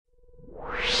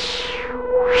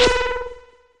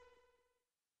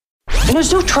And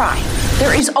there's no try.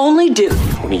 There is only do.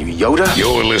 What are you, Yoda?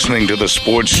 You're listening to the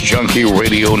Sports Junkie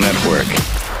Radio Network.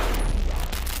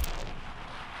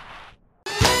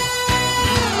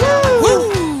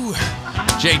 Woo!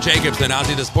 Jake Jacobson,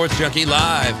 Ozzy the Sports Junkie,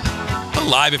 live.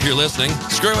 Live if you're listening.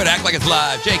 Screw it, act like it's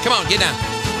live. Jake, come on, get down.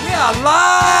 Yeah,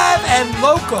 live and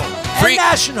local and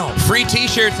national. Free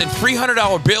T-shirts and free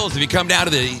 $100 bills if you come down to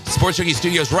the Sports Junkie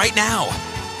studios right now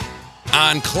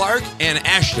on Clark and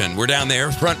Ashton. We're down there,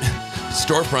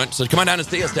 storefront. So come on down and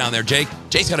see us down there, Jake.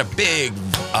 Jake's got a big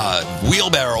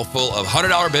wheelbarrow full of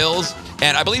 $100 bills,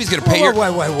 and I believe he's going to pay your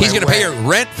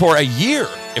rent for a year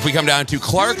if we come down to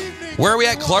Clark. Where are we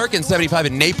at? Clark and 75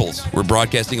 in Naples. We're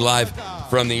broadcasting live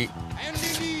from the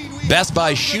Best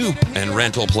Buy shoe and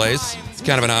rental place. It's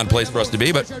kind of an odd place for us to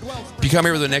be, but if you come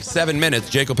here for the next 7 minutes,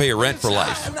 Jake will pay your rent for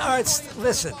life. No,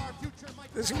 listen.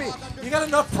 You got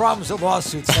enough problems with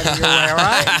lawsuits heading your way, all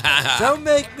right? Don't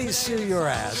make me sue your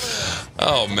ass.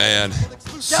 Oh, man.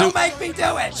 Don't make me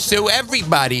do it. Sue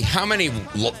everybody. How many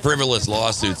frivolous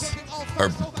lawsuits are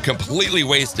completely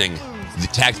wasting the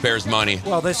taxpayers' money?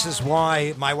 Well, this is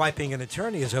why my wife, being an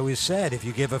attorney, has always said if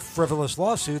you give a frivolous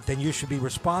lawsuit, then you should be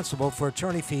responsible for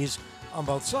attorney fees on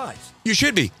both sides. You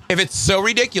should be. If it's so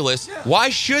ridiculous, why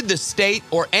should the state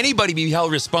or anybody be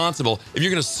held responsible if you're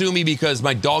going to sue me because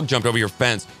my dog jumped over your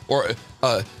fence or if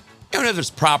there's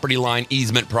property line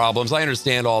easement problems? I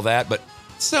understand all that, but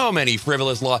so many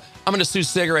frivolous law. I'm going to sue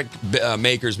cigarette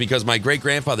makers because my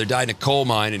great-grandfather died in a coal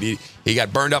mine and he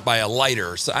got burned up by a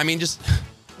lighter. So, I mean, just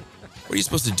what are you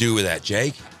supposed to do with that,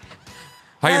 Jake?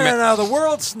 I don't know. The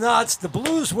world's nuts. The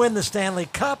Blues win the Stanley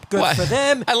Cup. Good for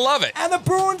them. I love it. And the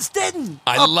Bruins didn't.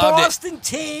 I loved it. A Boston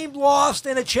team lost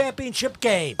in a championship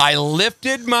game. I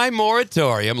lifted my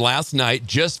moratorium last night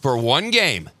just for one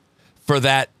game for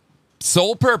that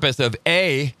sole purpose of,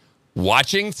 A,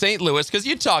 watching St. Louis, because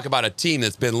you talk about a team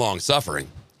that's been long-suffering.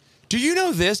 Do you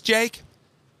know this, Jake?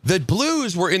 The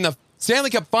Blues were in the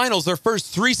Stanley Cup Finals their first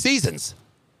 3 seasons.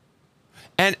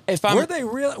 And if I'm, were they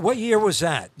real? What year was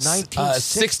that?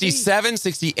 1960? 67,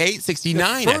 68, 69,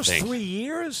 I think. The first 3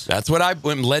 years? That's what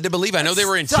I'm led to believe. I know they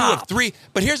were in 2 of 3.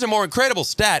 But here's a more incredible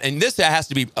stat, and this has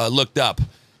to be looked up.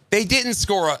 They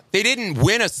didn't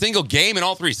win a single game in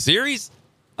all 3 series?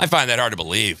 I find that hard to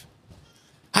believe.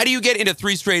 How do you get into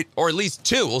 3 straight, or at least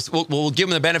 2? We'll give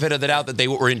them the benefit of the doubt that they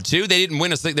were in 2. They didn't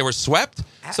win they were swept.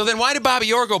 So then why did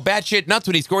Bobby Orr go batshit nuts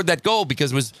when he scored that goal?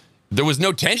 Because there was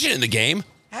no tension in the game.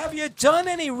 Have you done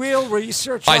any real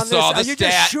research on this? Are you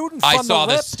just shooting from I saw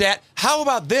the lip? stat. How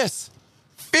about this?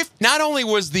 Not only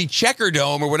was the Checker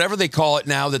Dome, or whatever they call it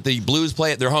now, that the Blues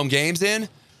play at their home games in,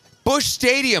 Busch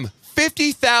Stadium,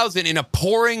 50,000 in a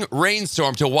pouring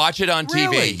rainstorm to watch it on TV.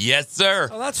 Really? Yes, sir.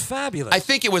 Oh, that's fabulous. I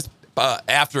think it was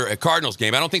after a Cardinals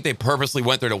game. I don't think they purposely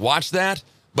went there to watch that,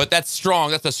 but that's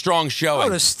strong. That's a strong showing. Oh,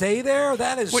 to stay there?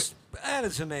 That is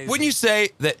amazing. Wouldn't you say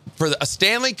that for a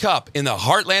Stanley Cup in the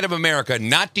heartland of America,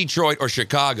 not Detroit or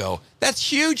Chicago,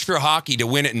 that's huge for hockey to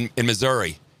win it in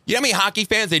Missouri? You know how many hockey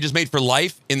fans they just made for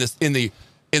life in the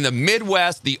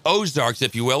Midwest, the Ozarks,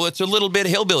 if you will? It's a little bit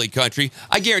hillbilly country.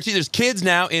 I guarantee there's kids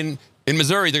now in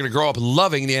Missouri. They're going to grow up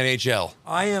loving the NHL.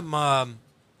 I am.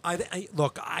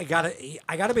 Look, I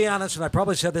gotta be honest, and I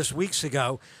probably said this weeks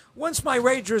ago. Once my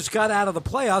Rangers got out of the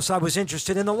playoffs, I was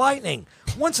interested in the Lightning.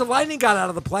 Once the Lightning got out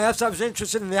of the playoffs, I was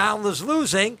interested in the Islanders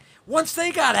losing. Once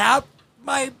they got out,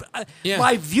 my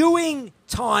viewing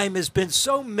time has been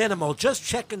so minimal, just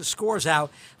checking scores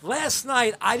out. Last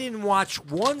night, I didn't watch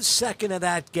 1 second of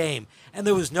that game, and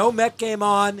there was no Met game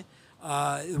on.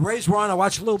 The Rays were on. I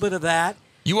watched a little bit of that.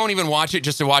 You won't even watch it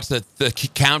just to watch the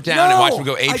countdown and watch them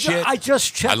go apeshit? I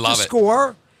just checked the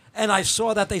score, and I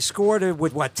saw that they scored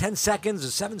with, 10 seconds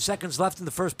or 7 seconds left in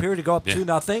the first period to go up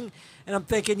 2-0. And I'm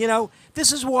thinking,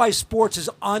 this is why sports is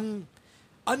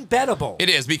unbettable. It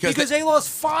is, because they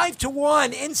lost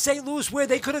 5-1 in St. Louis, where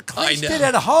they could have clinched it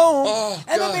at home.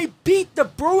 And then they beat the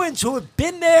Bruins, who have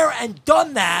been there and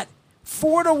done that,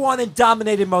 4-1 and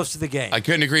dominated most of the game. I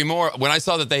couldn't agree more. When I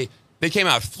saw that they came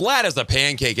out flat as a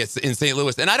pancake in St.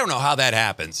 Louis, and I don't know how that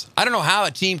happens. I don't know how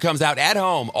a team comes out at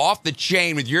home, off the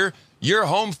chain, with your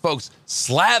home folks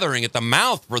slathering at the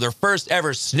mouth for their first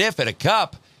ever sniff at a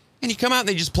cup, and you come out and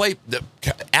they just play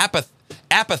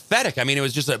apathetic. I mean, it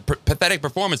was just a pathetic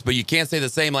performance, but you can't say the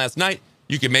same last night.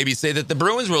 You could maybe say that the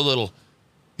Bruins were left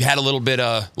a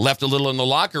little in the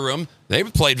locker room. They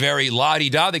played very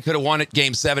la-di-da. They could have won it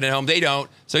Game 7 at home. They don't.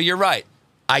 So you're right.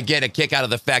 I get a kick out of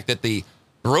the fact that the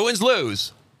Bruins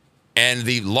lose and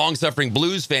the long-suffering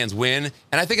Blues fans win,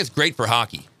 and I think it's great for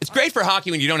hockey. It's great for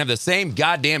hockey when you don't have the same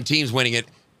goddamn teams winning it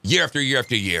year after year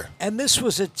after year. And this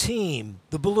was a team,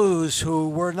 the Blues, who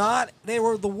were not. They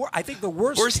were I think the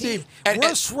worst team.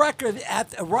 Worst record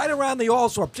at right around the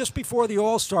All-Star, just before the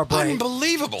All-Star break.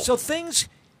 Unbelievable. So things,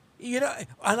 and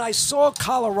I saw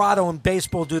Colorado in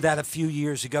baseball do that a few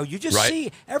years ago. You just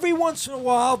see every once in a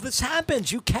while this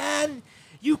happens. You can.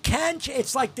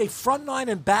 It's like the front nine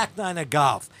and back nine of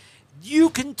golf.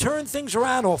 You can turn things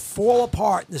around or fall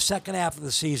apart in the second half of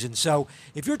the season. So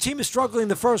if your team is struggling in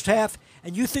the first half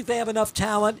and you think they have enough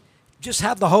talent, just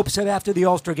have the hopes that after the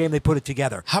All-Star game they put it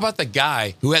together. How about the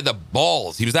guy who had the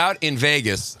balls? He was out in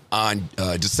Vegas on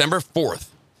December 4th.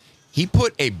 He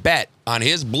put a bet on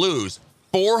his Blues,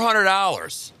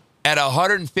 $400 at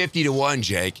 150 to 1,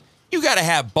 Jake. You got to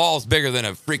have balls bigger than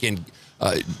a freaking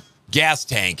gas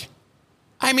tank.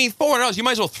 I mean, $400, you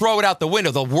might as well throw it out the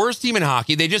window. The worst team in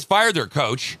hockey, they just fired their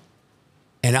coach.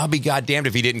 And I'll be goddamned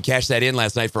if he didn't cash that in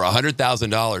last night for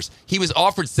 $100,000. He was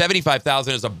offered $75,000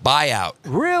 as a buyout.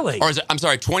 Really? Or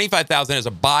 $25,000 as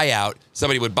a buyout.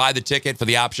 Somebody would buy the ticket for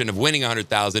the option of winning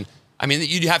 $100,000. I mean,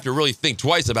 you'd have to really think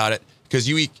twice about it because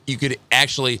you could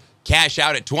actually cash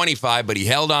out at 25, but he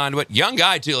held on to it. Young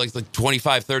guy, too, like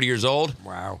 25, 30 years old.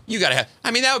 Wow. You got to have,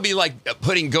 I mean, that would be like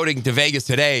going to Vegas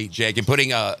today, Jake, and putting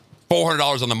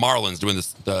 $400 on the Marlins to win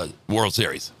the World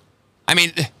Series. I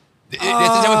mean, it's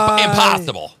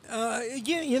impossible.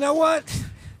 You know what?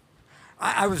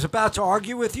 I was about to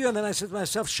argue with you, and then I said to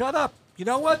myself, shut up. You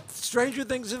know what? Stranger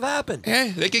things have happened.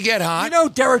 They could get hot. You know,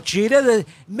 Derek Jeter,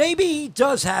 maybe he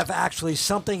does have actually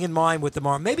something in mind with the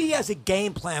Marlins. Maybe he has a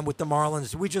game plan with the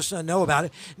Marlins. We just don't know about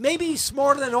it. Maybe he's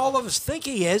smarter than all of us think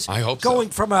he is. I hope Going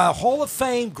from a Hall of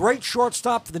Fame, great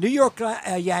shortstop for the New York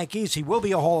Yankees, he will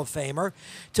be a Hall of Famer,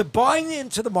 to buying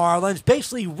into the Marlins,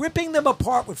 basically ripping them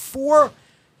apart with four.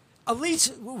 At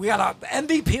least we got an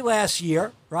MVP last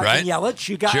year, right? In Yelich.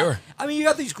 You got, sure. I mean, you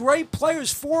got these great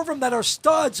players, four of them that are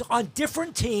studs on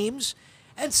different teams,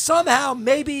 and somehow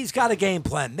maybe he's got a game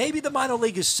plan. Maybe the minor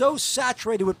league is so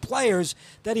saturated with players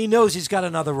that he knows he's got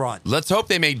another run. Let's hope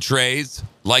they made trades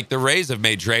like the Rays have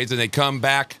made trades, and they come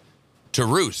back to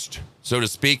roost, so to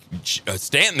speak.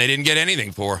 Stanton, they didn't get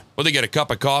anything for. Well, they get a cup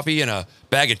of coffee and a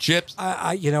bag of chips.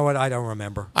 You know what? I don't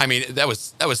remember. I mean, that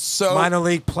was so minor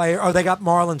league player. Oh, they got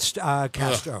Marlon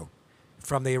Castro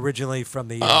originally from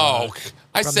the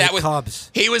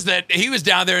Cubs. He was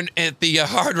down there at the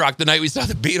Hard Rock the night we saw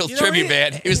the Beatles tribute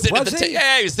band. He was sitting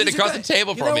he was sitting across the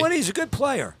table from me. You know what? He's a good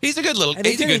player. He's a good little. And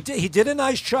he did a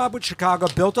nice job with Chicago.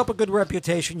 Built up a good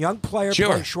reputation. Young player,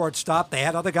 playing shortstop. They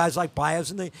had other guys like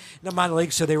Baez in the minor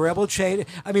league, so they were able to trade.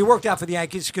 I mean, it worked out for the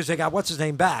Yankees because they got what's his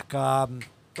name back.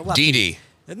 The lefty. Didi.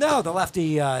 No, the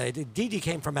lefty. Didi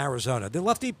came from Arizona. The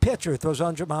lefty pitcher throws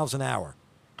 100 miles an hour.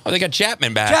 Oh, they got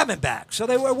Chapman back. So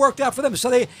they worked out for them.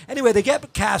 So they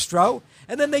get Castro,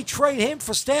 and then they trade him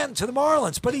for Stanton to the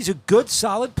Marlins. But he's a good,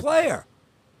 solid player.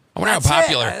 I wonder how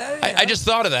popular. I just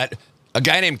thought of that. A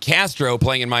guy named Castro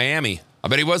playing in Miami. I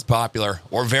bet he was popular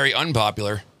or very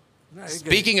unpopular. No,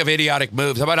 speaking of idiotic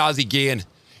moves, how about Ozzie Guillen?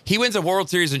 He wins a World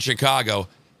Series in Chicago,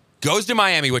 goes to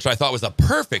Miami, which I thought was a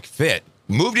perfect fit,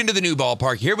 moved into the new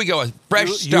ballpark. Here we go, a fresh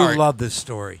start. You love this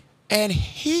story. And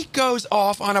he goes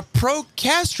off on a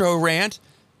pro-Castro rant,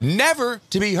 never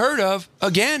to be heard of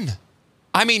again.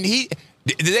 I mean, did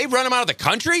they run him out of the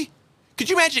country? Could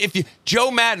you imagine if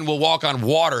Joe Madden will walk on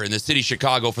water in the city of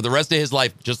Chicago for the rest of his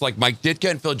life, just like Mike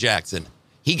Ditka and Phil Jackson?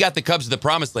 He got the Cubs to the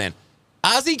promised land.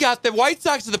 Ozzie got the White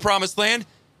Sox to the promised land,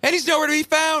 and he's nowhere to be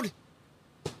found.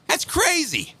 That's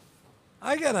crazy.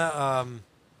 I gotta.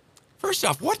 First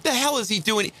off, what the hell is he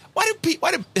doing? Why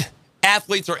do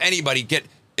athletes or anybody get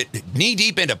knee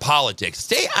deep into politics?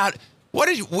 Stay out. What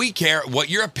do we care what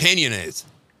your opinion is?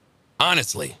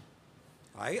 Honestly.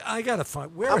 I gotta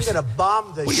find where. I'm gonna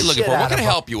bomb the. What are you looking for? What can I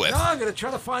help you with? No, I'm gonna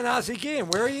try to find Ozzie Guillen.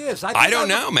 Where he is. I don't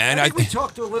know, man. I think we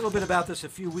talked a little bit about this a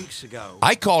few weeks ago.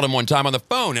 I called him one time on the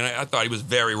phone, and I thought he was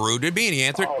very rude to me, and he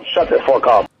answered. Oh, shut the fuck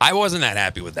up. I wasn't that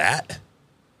happy with that.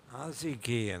 Ozzie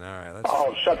Guillen. All right.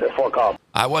 Oh, shut the fuck up.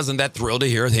 I wasn't that thrilled to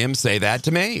hear him say that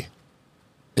to me.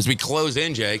 As we close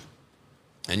in, Jake,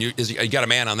 and you got a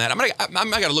man on that. I'm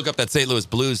not gonna look up that St. Louis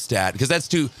Blues stat because that's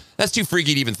too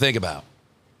freaky to even think about.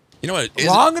 You know what?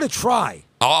 Well, I'm going to try.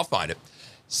 Oh, I'll find it.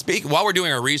 While we're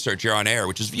doing our research here on air,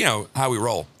 which is, how we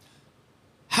roll.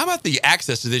 How about the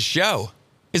access to this show?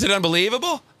 Is it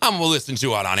unbelievable? I'm going to listen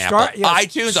to it on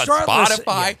iTunes, on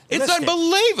Spotify. It's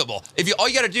unbelievable. All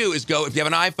you got to do is go, if you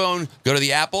have an iPhone, go to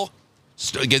the Apple,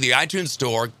 get the iTunes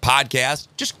store, podcast,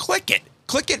 just click it.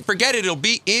 Click it, forget it. It'll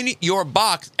be in your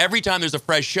box every time there's a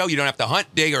fresh show. You don't have to hunt,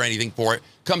 dig, or anything for it.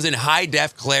 Comes in high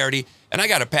def clarity. And I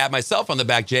got to pat myself on the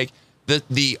back, Jake.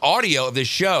 The audio of this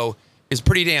show is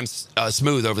pretty damn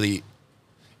smooth over the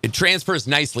it transfers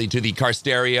nicely to the car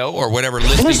stereo or whatever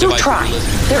listening Listen, device try. you're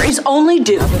listening to. There is only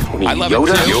do. I love it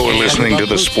too. You're listening to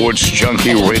the Sports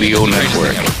Junkie Radio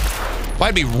Network.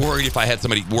 I'd be worried if I had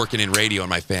somebody working in radio in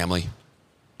my family.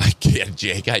 I can't,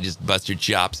 Jake. I just bust your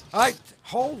chops. All right,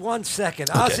 hold 1 second.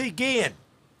 Okay. Ozzie Guillen.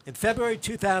 In February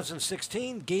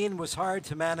 2016, Guillen was hired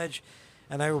to manage,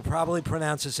 and I will probably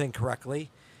pronounce this incorrectly,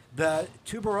 the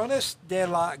Tiburones de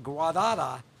la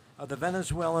Guadalajara of the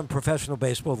Venezuelan Professional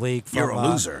Baseball League. From, You're a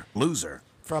loser.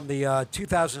 From the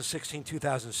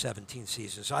 2016-2017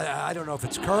 season. So I don't know if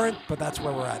it's current, but that's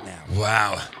where we're at now.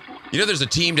 Wow. You know, there's a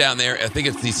team down there. I think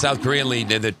it's the South Korean league.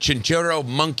 They're the Chinchorro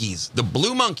Monkeys, the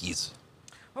Blue Monkeys.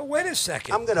 Oh, wait a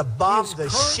second. I'm going to bomb He's the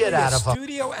currently shit out of a him.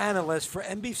 studio analyst for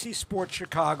NBC Sports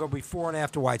Chicago before and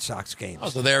after White Sox games. Oh,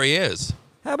 so there he is.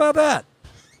 How about that?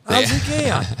 Ozzie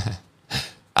Guillen.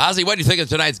 Ozzy, what do you think of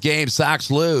tonight's game?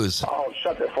 Sox lose. Oh,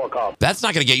 shut the fuck up. That's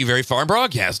not going to get you very far in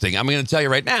broadcasting. I'm going to tell you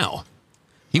right now.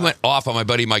 He went off on my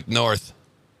buddy Mike North.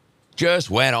 Just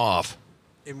went off.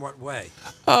 In what way?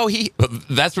 Oh,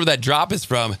 that's where that drop is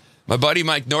from. My buddy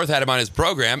Mike North had him on his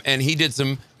program, and he did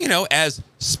some, as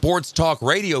sports talk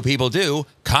radio people do,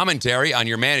 commentary on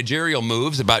your managerial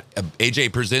moves about A.J.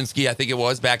 Brzezinski, I think it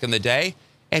was, back in the day.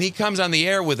 And he comes on the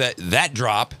air with that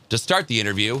drop to start the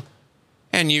interview,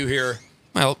 and you hear,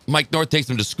 well, Mike North takes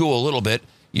him to school a little bit.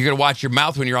 You're going to watch your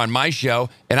mouth when you're on my show,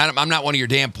 and I'm not one of your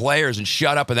damn players, and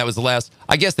shut up, and that was the last.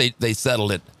 I guess they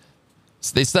settled it.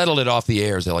 They settled it off the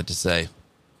air, as they like to say.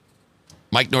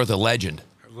 Mike North, a legend.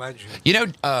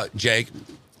 Legend. Jake,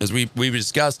 as we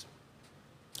discussed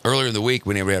earlier in the week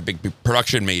when we had a big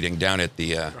production meeting down at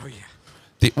the. Oh,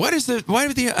 yeah. Why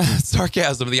would the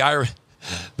sarcasm, the irony?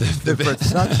 The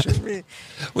production meeting.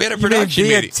 We had a production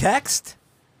via meeting. text?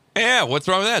 Yeah, what's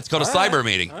wrong with that? It's called a All cyber right.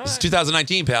 meeting. All It's right.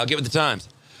 2019, pal. Give it the times.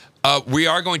 We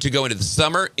are going to go into the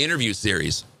summer interview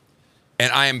series,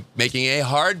 and I am making a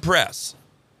hard press.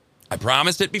 I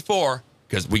promised it before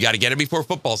because we got to get it before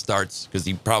football starts because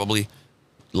he probably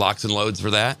locks and loads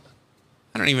for that.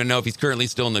 I don't even know if he's currently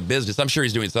still in the business. I'm sure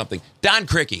he's doing something. Don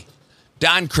Criqui.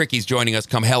 Don Criqui joining us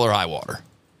come hell or high water.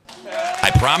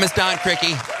 I promised Don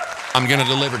Criqui I'm going to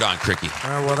deliver Don Criqui.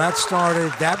 Well,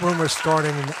 that rumor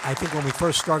started, I think, when we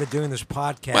first started doing this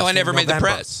podcast. Well, I in never made the November.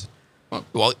 press.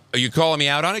 Well, are you calling me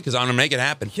out on it? Because I'm going to make it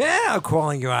happen. Yeah, I'm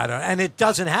calling you out on it. And it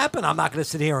doesn't happen. I'm not going to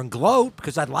sit here and gloat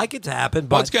because I'd like it to happen.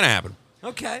 But Well, it's going to happen.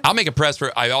 okay. I'll make a press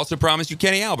for. I also promised you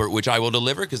Kenny Albert, which I will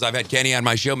deliver because I've had Kenny on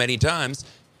my show many times.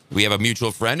 We have a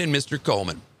mutual friend in Mr.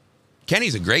 Coleman.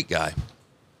 Kenny's a great guy.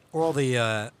 All the,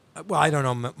 I don't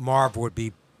know, Marv would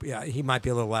be, yeah, he might be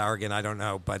a little arrogant, I don't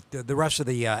know. But the rest of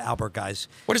the Albert guys.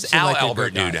 What does seem Al like they're Albert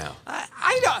good do guys. now?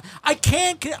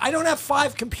 I don't have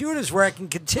 5 computers where I can Oh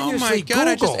continuously my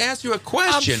God! Google. I just asked you a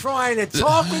question. I'm trying to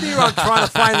talk with you. I'm trying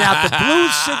to find out the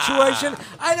blues situation.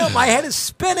 I know my head is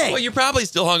spinning. Well, you're probably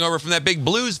still hungover from that big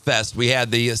blues fest we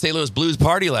had, the St. Louis Blues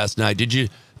Party last night. Did you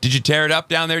tear it up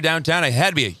down there downtown? I had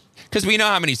to be, because we know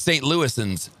how many St.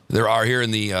 Louisans there are here in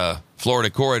the Florida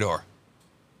corridor.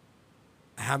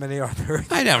 How many are there?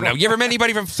 I don't know. You ever met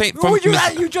anybody from St. Well,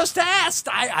 you just asked.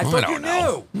 I thought you don't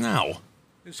know. knew. No.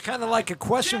 It was kind of like a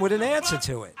question with an answer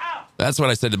to it. That's what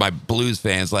I said to my Blues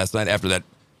fans last night after that.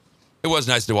 It was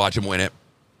nice to watch him win it.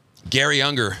 Gary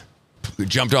Unger, who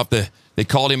jumped off they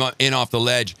called him in off the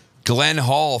ledge. Glenn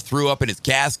Hall threw up in his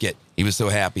casket. He was so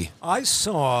happy. I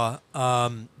saw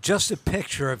just a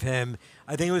picture of him.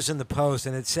 I think it was in the Post,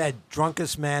 and it said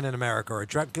 "drunkest man in America" or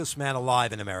 "drunkest man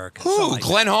alive in America." Who? something like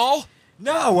Glenn that. Hall?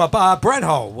 No, Brett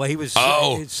Hull. Well, he was.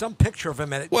 Oh. Some picture of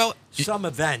him at some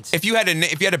event. If you had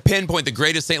to pinpoint the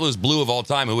greatest St. Louis Blue of all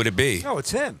time, who would it be? No, it's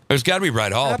him. There's got to be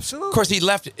Brett Hall. Absolutely. Of course, he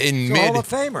left in He's a Hall of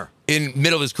Famer. in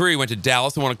middle of his career. He went to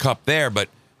Dallas and won a cup there, but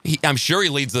I'm sure he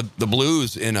leads the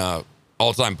Blues in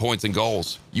all-time points and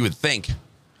goals. You would think.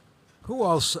 Who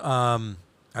else?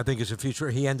 I think is a future.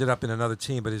 He ended up in another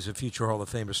team, but is a future Hall of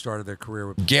Famer. Started their career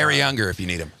with Gary Unger, if you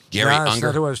need him. Gary no, it's Unger.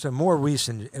 not who I was. More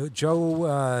recent.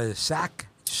 Joe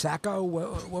Sacco.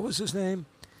 What was his name?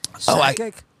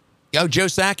 Sakic? Joe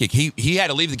Sakic. He had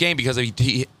to leave the game because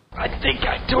he I think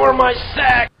I tore my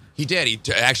sack. He did.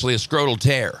 Actually a scrotal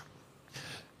tear.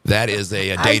 That is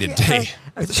a day-to-day.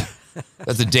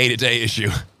 That's a day-to-day issue.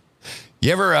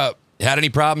 You ever had any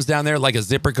problems down there, like a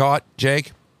zipper caught,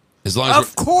 Jake? As long as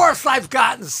Of course, I've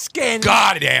gotten skinned.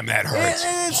 God damn, that hurts.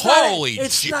 It's not- Holy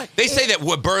it's shit. not- They say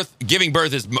that giving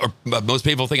birth is most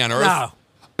painful thing on earth. No.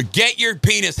 Get your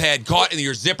penis head caught in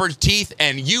your zipper teeth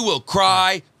and you will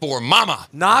cry for mama.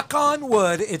 Knock on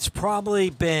wood, it's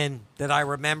probably been that I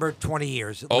remember 20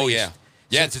 years at Oh, least yeah.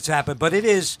 Yeah. since it's happened. But it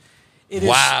is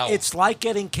Wow. it's like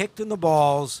getting kicked in the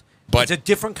balls But it's a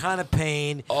different kind of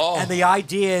pain. Oh. And the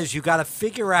idea is you got to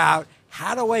figure out,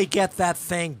 how do I get that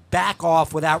thing back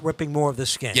off without ripping more of the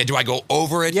skin? yeah, do I go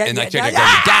over it Yeah, and yeah, like try to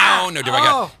yeah. go down, or do I go?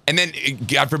 Oh. And then,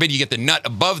 God forbid, you get the nut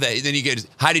above that. Then you get,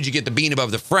 how did you get the bean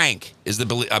above the Frank? Is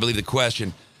I believe the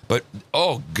question. But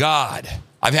oh God,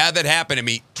 I've had that happen to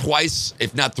me twice,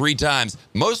 if not 3 times.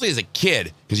 Mostly as a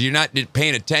kid, because you're not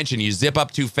paying attention. You zip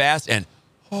up too fast, and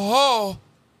wow,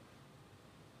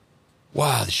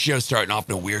 the show's starting off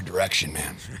in a weird direction,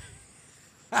 man.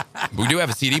 We do have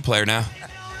a CD player now.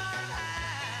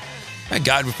 Thank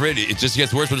God forbid, it just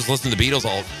gets worse. We'll just listen to the Beatles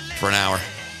all for an hour.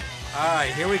 All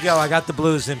right, here we go. I got the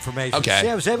blues information. Okay. See,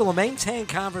 I was able to maintain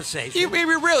conversation. You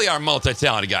really are a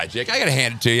multi-talented guy, Jake. I got to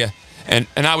hand it to you. And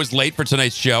I was late for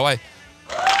tonight's show. I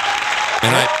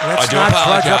Let's do not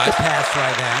apologize. drudge up the past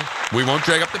right now. We won't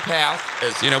drag up the past.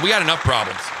 As, we got enough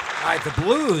problems. All right, the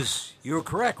Blues, you were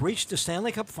correct, reached the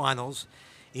Stanley Cup Finals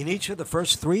in each of the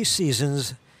first 3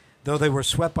 seasons, though they were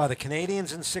swept by the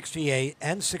Canadiens in 68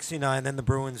 and 69, then the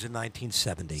Bruins in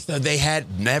 1970. So they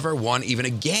had never won even a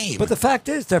game. But the fact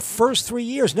is, their first 3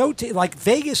 years, like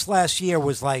Vegas last year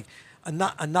was like an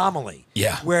anomaly.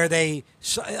 Yeah. Where they...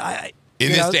 In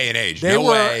you this know, day and age, they no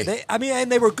were, way.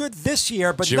 And they were good this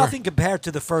year, but Sure. nothing compared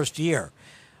to the first year.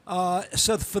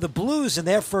 So for the Blues in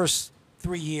their first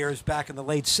 3 years back in the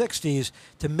late 60s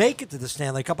to make it to the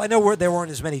Stanley Cup, I know there weren't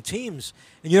as many teams,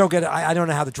 and you don't get. I don't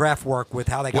know how the draft worked with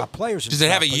how they got players. And Does it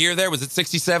have a stuff, but- year there? Was it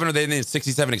 67 or they in the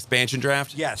 67 expansion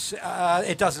draft? Yes,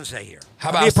 it doesn't say here. How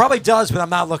I mean, about- it probably does, but I'm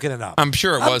not looking it up. I'm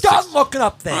sure it was. I'm done looking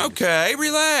up things. Okay,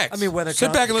 relax. I mean, when it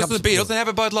Sit back and listen to comes the Beatles to- and have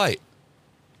a Bud Light.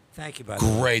 Thank you, buddy.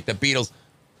 Great, the Beatles.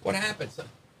 What happened?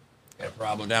 Got a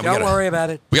problem down. Don't worry about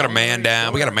it. We got a Don't man worry. down.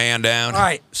 Don't We got a worry. man down. All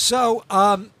right. So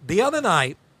the other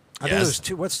night, I think it Yes.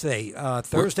 was what's today?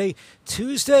 Thursday,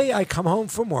 Tuesday. I come home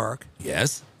from work.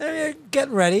 Yes. And we're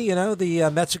getting ready.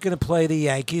 The Mets are going to play the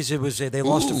Yankees. It was they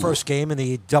lost the Ooh. first game in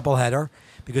the doubleheader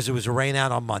because it was a rain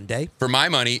out on Monday. For my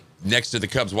money, next to the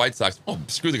Cubs White Sox. Oh,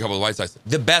 screw the Cubs White Sox.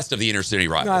 The best of the inner city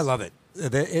rivals. No, I love it.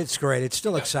 It's great. It's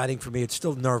still exciting for me. It's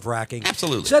still nerve-wracking.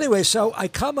 Absolutely. So anyway, I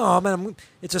come home, and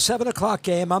it's a 7:00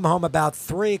 game. I'm home about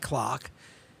 3:00.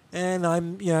 And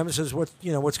I says,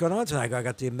 what's going on tonight? I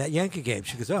got the Yankee game.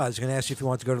 She goes, I was going to ask you if you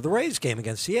want to go to the Rays game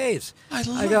against the A's.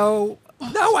 I go,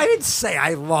 no, I didn't say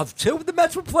I love to. The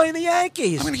Mets were playing the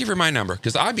Yankees. I'm going to give her my number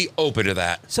because I'd be open to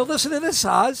that. So listen to this,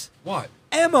 Oz. What?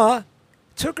 Emma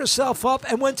took herself up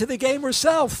and went to the game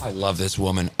herself. I love this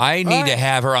woman. I need to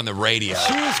have her on the radio.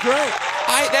 She was great.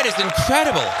 That is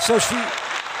incredible. So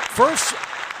first,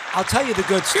 I'll tell you the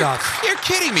good stuff. You're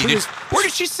kidding me. Where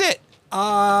did she sit?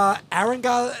 Aaron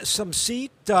got some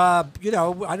seat, I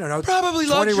don't know. Probably 20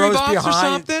 luxury rows box or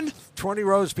behind, something. 20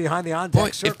 rows behind the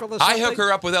on-deck circle or If I something. hook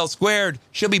her up with L Squared,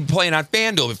 she'll be playing on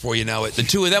FanDuel before you know it. The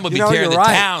two of them will be You know, tearing the you're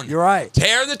right. town. You're right.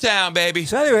 Tearing the town, baby.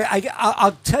 So anyway,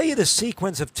 I'll tell you the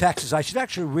sequence of texts. I should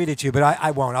actually read it to you, but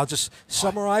I won't. I'll just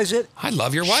summarize it. I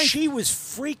love your wife. She was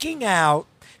freaking out.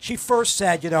 She first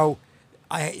said,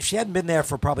 she hadn't been there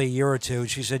for probably a year or two.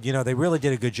 She said, they really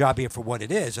did a good job here for what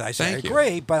it is. And I said, Thank I you.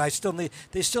 agree, but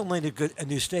they still need a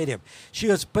new stadium. She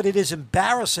goes, but it is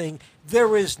embarrassing.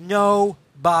 There is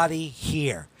nobody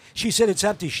here. She said it's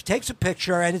empty. She takes a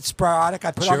picture, and it's sporadic.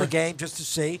 I put on Sure. the game just to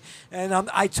see. And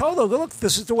I told her, look,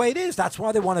 this is the way it is. That's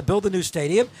why they want to build a new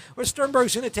stadium, or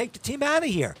Sternberg's going to take the team out of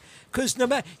here. Because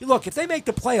look, if they make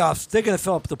the playoffs, they're going to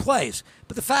fill up the place.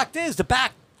 But the fact is, the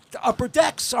upper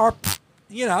decks are,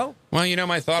 Well,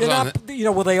 my thoughts they're on not, it.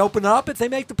 will they open up if they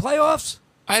make the playoffs?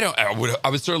 I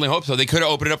would certainly hope so. They could have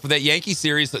opened it up for that Yankee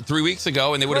series 3 weeks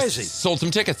ago, and they would have Crazy. sold some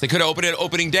tickets. They could have opened it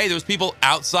opening day. There was people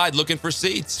outside looking for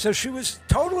seats. So she was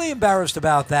totally embarrassed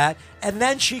about that. And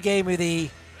then she gave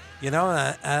me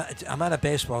I'm at a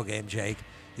baseball game, Jake.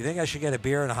 You think I should get a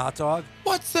beer and a hot dog?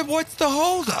 What's the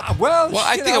holdup?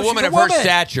 I think a woman she's of her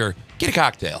stature, get a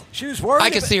cocktail. She was worried. I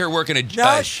can see her working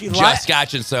a she just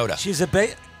scotch and soda. She's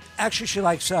actually, she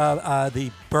likes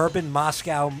the bourbon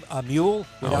Moscow Mule.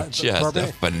 Just bourbon.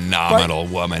 a phenomenal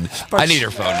woman. I need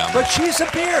her phone number. But she's a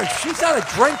beer. She's not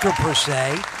a drinker per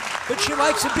se, but she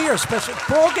likes a beer. Especially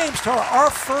ball games to her. Our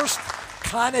first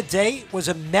kind of date was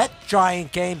a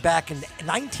Met-Giant game back in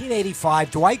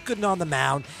 1985. Dwight Gooden on the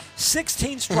mound,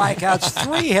 16 strikeouts,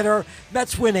 3-hitter.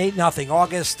 Mets win 8-0.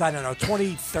 August,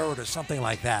 23rd or something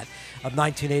like that of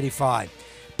 1985.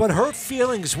 But her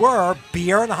feelings were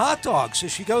beer and hot dogs. So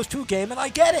she goes to a game, and I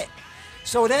get it.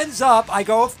 So it ends up, I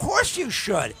go, of course you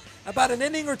should. About an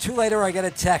inning or two later, I get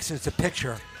a text, and it's a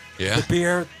picture. Yeah. The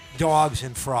beer, dogs,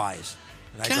 and fries.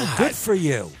 And I go, good for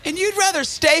you. And you'd rather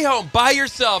stay home by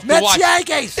yourself to Mets watch.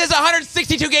 Yankees. There's a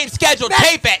 162-game schedule. Mets,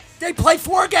 Tape it. They play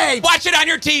 4 games. Watch it on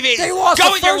your TV. They lost Go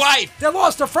the with your first- wife. They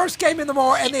lost the first game in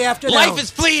the afternoon. Life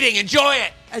is fleeting. Enjoy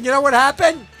it. And you know what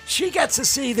happened? She gets to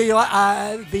see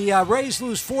the Rays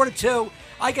lose 4-2.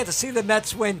 I get to see the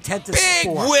Mets win 10-4. Big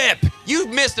whip. You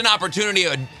missed an opportunity,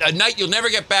 a night you'll never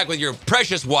get back with your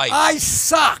precious wife. I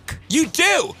suck. You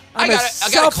do. I I'm a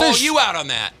gotta call selfish you out on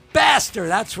that. Bastard.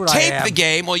 That's what I am. Tape the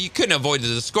game. Well, you couldn't avoid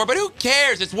the score, but who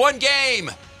cares? It's one game.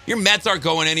 Your Mets aren't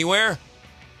going anywhere.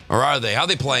 Or are they? How are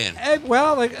they playing?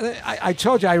 Well, I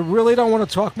told you, I really don't want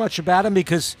to talk much about them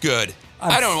because Good.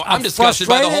 I'm disgusted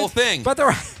by the whole thing. But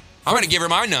they're... I'm going to give her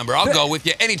my number. I'll go with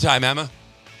you anytime, Emma.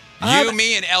 You,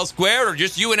 me, and L squared, or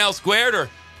just you and L squared, or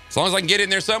as long as I can get in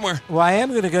there somewhere. Well, I am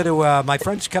going to go to my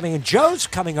friend's coming in. Joe's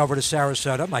coming over to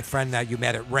Sarasota, my friend that you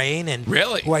met at Rain. And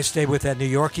Really? Who I stayed with at New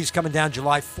York. He's coming down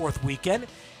July 4th weekend.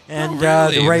 And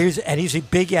really? the Rays, and he's a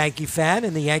big Yankee fan,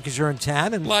 and the Yankees are in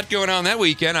town. And A lot going on that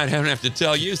weekend. I don't have to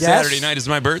tell you. Saturday night is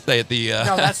my birthday at the...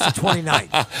 No, that's the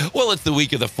 29th. Well, it's the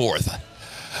week of the 4th.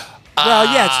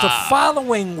 Well, yeah, it's the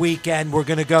following weekend. We're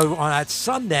going to go on that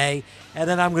Sunday, and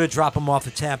then I'm going to drop him off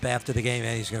at Tampa after the game,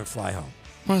 and he's going to fly home.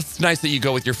 Well, it's nice that you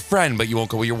go with your friend, but you won't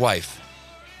go with your wife.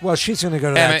 Well, she's going to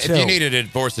go to Emma, that, too. if you needed a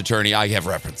divorce attorney, I have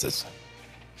references.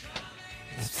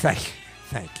 Thank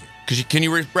you. Can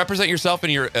you represent yourself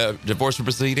in your divorce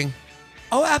proceeding?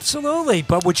 Oh, absolutely.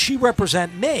 But would she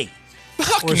represent me?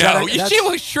 Fuck Or is no. that She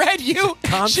will shred you.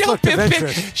 conflict of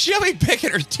interest. She'll be picking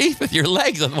her teeth with your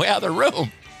legs on the way out of the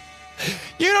room.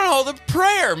 You don't hold a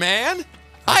prayer, man.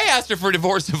 I asked her for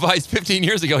divorce advice 15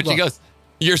 years ago, and she goes,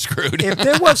 you're screwed. If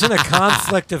there wasn't a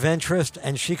conflict of interest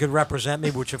and she could represent me,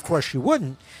 which of course she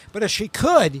wouldn't, but if she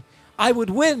could, I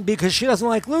would win because she doesn't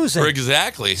like losing.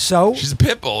 Exactly. So she's a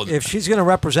pit bull. If she's going to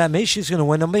represent me, she's going to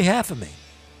win on behalf of me.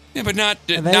 Yeah, but not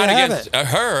And there you have against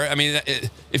her. I mean,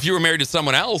 if you were married to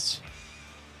someone else,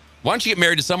 why don't you get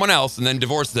married to someone else and then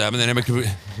divorce them, and then we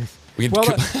can... Well,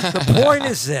 the point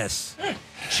is this.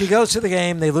 She goes to the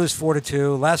game. They lose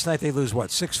 4-2. Last night they lose, what,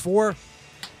 6-4?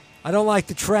 I don't like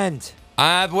the trend.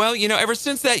 Well, ever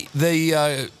since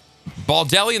the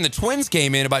Baldelli and the Twins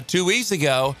came in about 2 weeks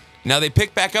ago, now they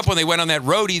picked back up when they went on that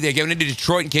roadie. They went into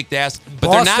Detroit and kicked ass, but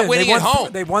Boston, they're not winning at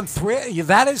home. They won 3.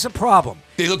 That is a problem.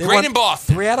 They look great in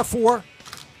Boston. 3 out of 4.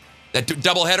 That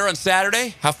doubleheader on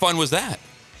Saturday, how fun was that?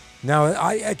 No,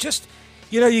 I just...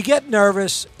 you get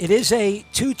nervous. It is a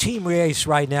 2-team race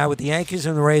right now with the Yankees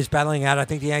and the Rays battling out. I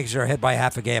think the Yankees are ahead by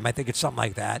half a game. I think it's something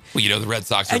like that. Well, the Red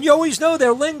Sox are... And you always know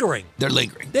they're lingering. They're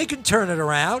lingering. They can turn it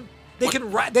around. They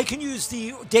can use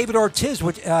the David Ortiz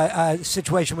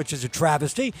situation, which is a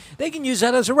travesty. They can use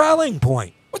that as a rallying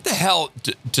point. What the hell,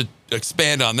 to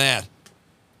expand on that,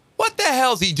 what the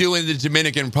hell is he doing in the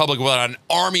Dominican Republic with an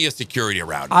army of security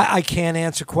around him? I can't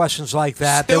answer questions like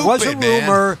that. Stupid, there was a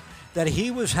rumor man. that he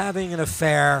was having an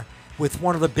affair with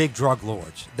one of the big drug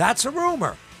lords. That's a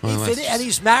rumor. Well, And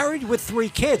he's married with 3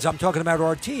 kids. I'm talking about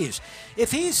Ortiz.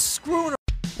 If he's screwing...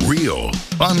 Real,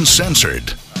 uncensored,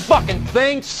 Fucking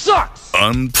thing sucks.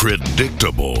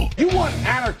 unpredictable. You want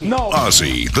anarchy? No.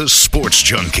 Ozzy, the sports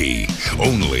junkie.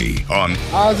 Only on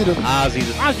Ozzy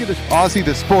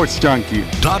the Sports Junkie.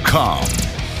 .com.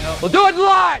 We'll do it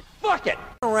live. Fuck it.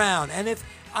 around. And if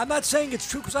I'm not saying it's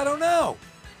true because I don't know,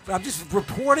 but I'm just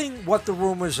reporting what the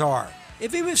rumors are.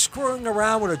 If he was screwing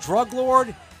around with a drug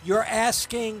lord, you're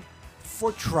asking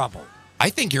for trouble. I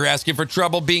think you're asking for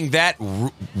trouble being that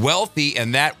wealthy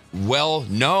and that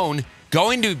well-known.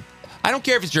 I don't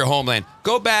care if it's your homeland,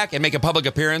 go back and make a public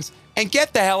appearance and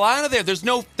get the hell out of there. There's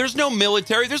no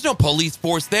military, there's no police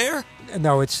force there.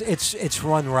 No, it's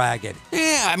run ragged.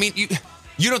 Yeah, I mean,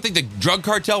 you don't think the drug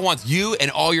cartel wants you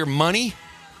and all your money?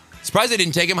 Surprised they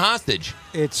didn't take him hostage.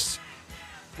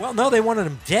 Well, no, they wanted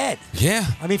him dead. Yeah.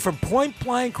 I mean, from point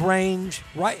blank range,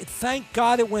 right? Thank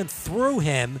God it went through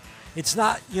him. It's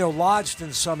not, lodged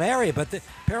in some area, but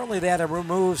apparently they had to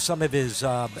remove some of his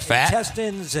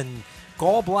intestines and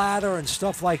gallbladder and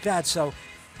stuff like that. So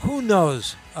who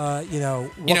knows, what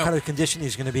kind of condition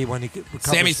he's going to be when he recovers.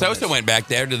 Sammy from Sosa this. went back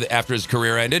there after his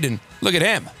career ended, and look at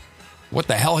him. What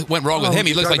the hell went wrong with him?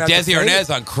 He you're looks like talking about Desi the fade?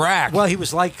 Arnaz on crack. Well, he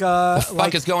was like... What the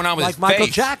fuck is going on with like his Michael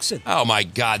face? Jackson. Oh, my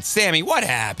God. Sammy, what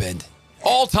happened?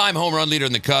 All-time home run leader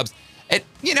in the Cubs. And,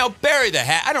 bury the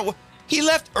hat. I don't know. He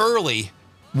left early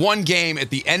one game at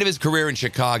the end of his career in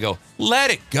Chicago. Let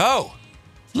it go.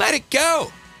 Let it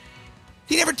go.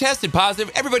 He never tested positive.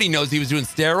 Everybody knows he was doing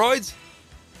steroids,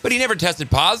 but he never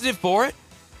tested positive for it.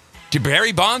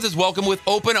 Barry Bonds is welcome with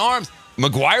open arms.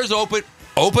 McGuire's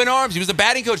open arms. He was the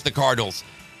batting coach of the Cardinals.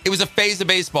 It was a phase of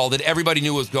baseball that everybody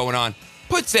knew was going on.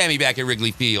 Put Sammy back at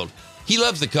Wrigley Field. He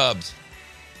loves the Cubs.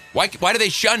 Why do they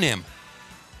shun him?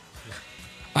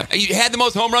 You had the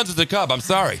most home runs as a Cub. I'm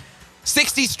sorry.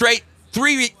 60 straight,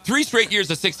 three straight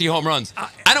years of 60 home runs.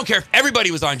 I don't care if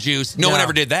everybody was on juice. No one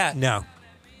ever did that. No.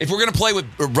 If we're going to play with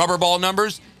rubber ball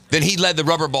numbers, then he led the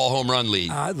rubber ball home run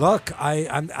league. Look,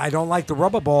 I don't like the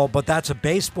rubber ball, but that's a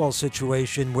baseball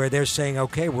situation where they're saying,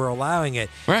 okay, we're allowing it.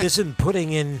 Right. This isn't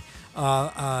putting in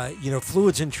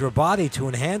fluids into your body to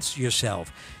enhance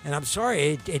yourself. And I'm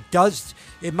sorry,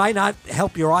 it might not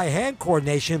help your eye-hand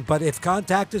coordination, but if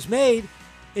contact is made,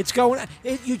 it's going.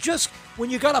 When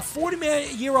you got a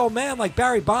 40-year-old man like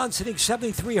Barry Bonds hitting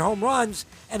 73 home runs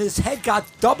and his head got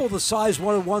double the size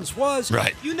what it once was,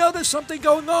 right. You know there's something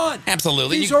going on.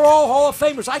 Absolutely. These are all Hall of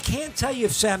Famers. I can't tell you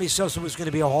if Sammy Sosa was going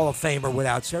to be a Hall of Famer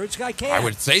without steroids. I can't. I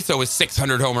would say so with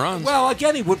 600 home runs. Well,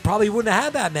 again, he probably wouldn't have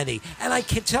had that many. And I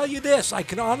can tell you this. I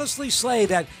can honestly say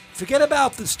that forget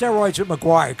about the steroids with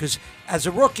McGwire, because as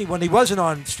a rookie, when he wasn't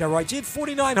on steroids, he had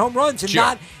 49 home runs and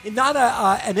sure. not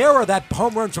an era that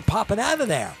home runs were popping out of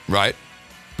there. Right.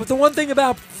 But the one thing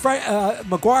about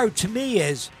McGwire to me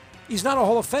is he's not a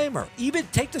Hall of Famer. Even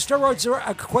take the steroids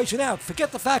equation out.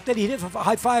 Forget the fact that he hit for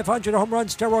high 500 home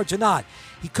runs, steroids or not.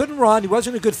 He couldn't run. He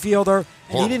wasn't a good fielder,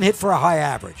 and he didn't hit for a high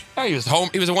average. Oh, he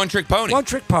was a one-trick pony.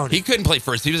 One-trick pony. He couldn't play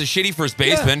first. He was a shitty first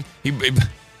baseman. Yeah. He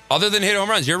other than hit home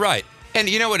runs, you're right. And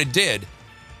you know what it did?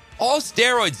 All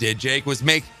steroids did, Jake, was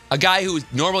make a guy who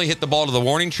normally hit the ball to the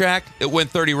warning track, it went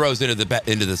 30 rows into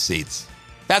the seats.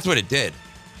 That's what it did.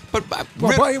 But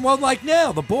well, like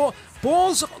now, the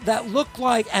balls that look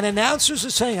like, and announcers are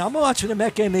saying, I'm watching the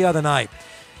Met game the other night,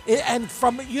 and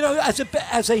from,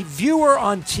 as a viewer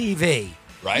on TV,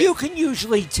 right. You can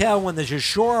usually tell when there's a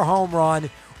sure home run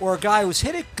or a guy who's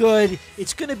hit it good,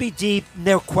 it's going to be deep, and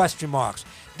there are question marks.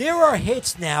 There are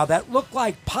hits now that look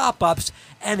like pop-ups,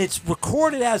 and it's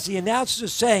recorded as the announcers are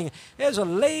saying, there's a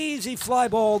lazy fly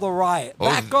ball to right.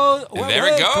 Back goes.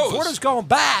 There it goes. Conforto's going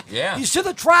back. Yeah. He's to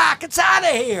the track. It's out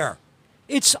of here.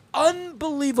 It's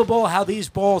unbelievable how these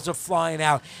balls are flying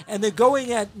out. And they're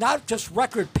going at not just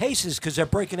record paces because they're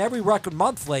breaking every record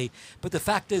monthly, but the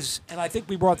fact is, and I think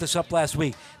we brought this up last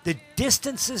week, the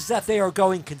distances that they are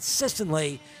going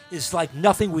consistently is like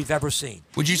nothing we've ever seen.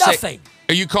 Would you nothing. say?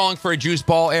 Are you calling for a juice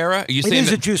ball era? Are you saying it is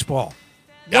that, a juice ball.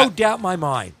 No doubt in my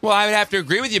mind. Well, I would have to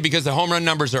agree with you because the home run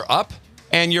numbers are up,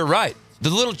 and you're right. The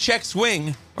little check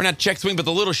swing, or not check swing, but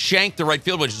the little shank to right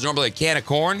field, which is normally a can of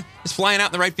corn, is flying out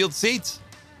in the right field seats.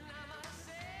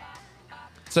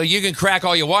 So you can crack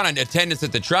all you want on attendance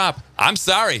at the Trop. I'm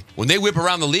sorry. When they whip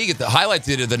around the league at the highlights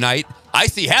end of the night, I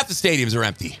see half the stadiums are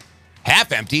empty.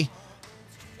 Half empty.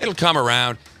 It'll come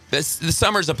around. The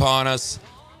summer's upon us.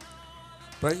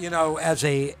 But,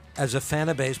 as a fan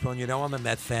of baseball, and I'm a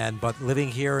Met fan, but living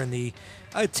here in the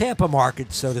Tampa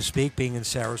market, so to speak, being in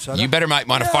Sarasota. You better might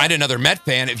want to find another Met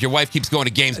fan if your wife keeps going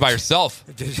to games by herself.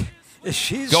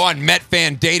 Go on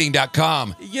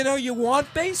MetFanDating.com. You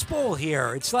want baseball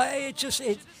here. It's like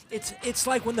it's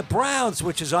like when the Browns,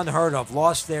 which is unheard of,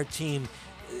 lost their team.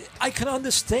 I can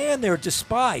understand their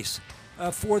despise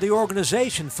for the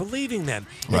organization for leaving them.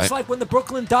 Right. It's like when the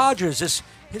Brooklyn Dodgers, this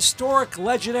historic,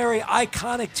 legendary,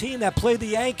 iconic team that played the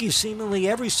Yankees seemingly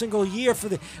every single year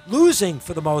losing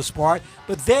for the most part,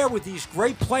 but there with these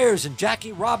great players and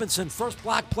Jackie Robinson, first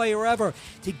black player ever,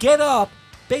 to get up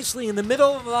basically in the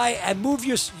middle of the night and move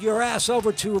your ass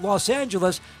over to Los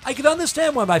Angeles. I could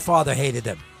understand why my father hated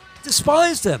them,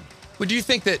 despised them. Would you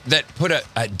think that put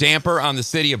a damper on the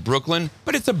city of Brooklyn?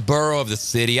 But it's a borough of the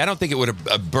city. I don't think it would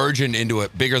have burgeoned into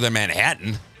it bigger than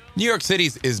Manhattan. New York City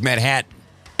is Manhattan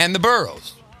and the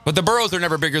boroughs. But the boroughs are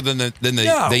never bigger than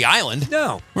the island.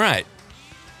 No. Right.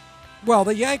 Well,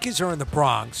 the Yankees are in the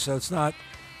Bronx, so it's not.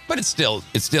 But it's still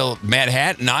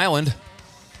Manhattan Island,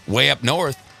 way up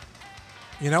north.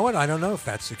 You know what? I don't know if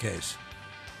that's the case.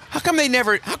 How come they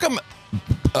never? How come?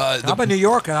 How about New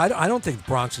York? I don't think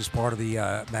Bronx is part of the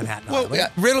Manhattan Island.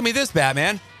 Well, riddle me this,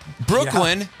 Batman.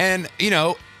 Brooklyn and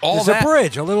all There's that. a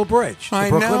bridge, a little bridge. The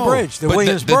Brooklyn know. Bridge, the But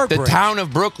Williamsburg the Bridge. town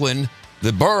of Brooklyn,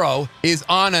 the borough, is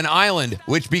on an island,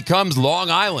 which becomes Long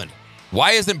Island.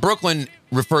 Why isn't Brooklyn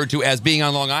referred to as being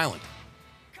on Long Island?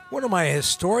 What am I, a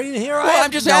historian here? Well,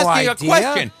 I'm just no asking idea. a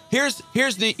question.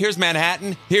 Here's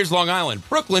Manhattan. Here's Long Island.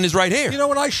 Brooklyn is right here. You know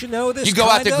what? I should know this. You go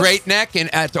out to Great Neck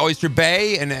and at Oyster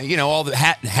Bay and all the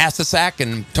Hassasack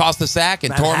and toss the sack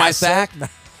and tore my sack.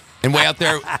 And way out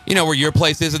there, where your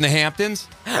place is in the Hamptons.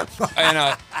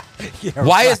 And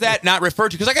why is that not referred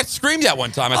to? Because I got screamed at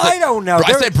one time. I don't know.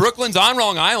 I said Brooklyn's on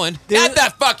Long Island. What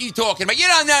the fuck are you talking about? You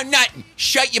don't know nothing.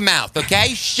 Shut your mouth,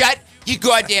 okay? Shut your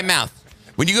goddamn mouth.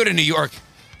 When you go to New York,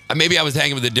 maybe I was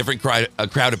hanging with a different crowd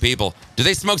of people. Do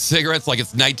they smoke cigarettes like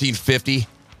it's 1950?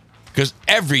 Because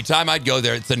every time I'd go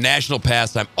there, it's a national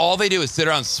pastime. All they do is sit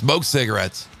around, smoke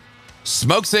cigarettes,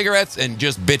 and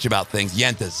just bitch about things.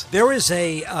 Yentas. There is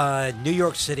a New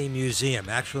York City museum,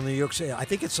 actual New York City. I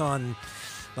think it's on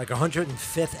like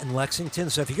 105th and Lexington.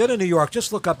 So if you go to New York,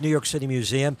 just look up New York City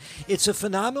Museum. It's a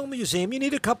phenomenal museum. You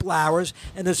need a couple hours,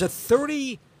 and there's a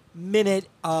 30-minute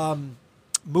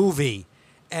movie.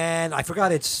 And I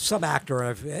forgot, it's some actor,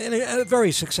 and a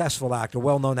very successful actor,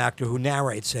 well-known actor who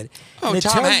narrates it. Oh,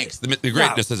 Tom Hanks. The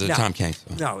greatness is Tom Hanks.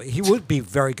 No, he would be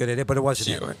very good at it, but it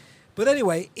wasn't him. But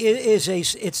anyway,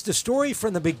 it's the story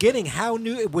from the beginning,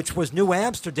 which was New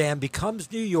Amsterdam becomes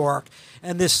New York,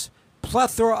 and this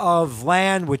plethora of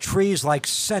land with trees like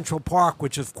Central Park,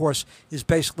 which of course is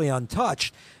basically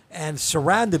untouched, and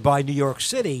surrounded by New York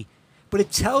City. But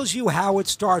it tells you how it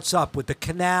starts up with the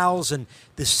canals and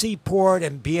the seaport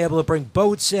and be able to bring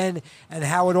boats in, and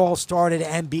how it all started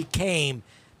and became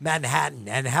Manhattan,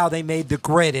 and how they made the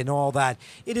grid and all that.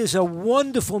 It is a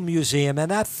wonderful museum,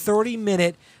 and that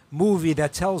 30-minute movie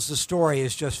that tells the story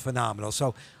is just phenomenal.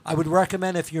 So I would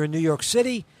recommend, if you're in New York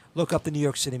City, look up the New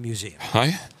York City Museum.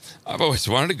 I've always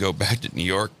wanted to go back to New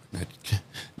York.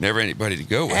 Never anybody to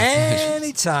go with.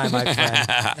 Anytime, my friend.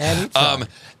 Anytime.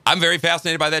 I'm very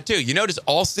fascinated by that, too. You notice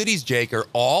all cities, Jake, are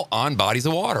all on bodies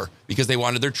of water because they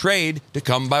wanted their trade to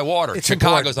come by water. It's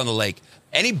Chicago's on the lake.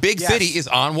 Any big city is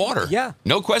on water. Yeah.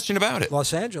 No question about it.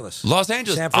 Los Angeles.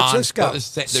 San Francisco.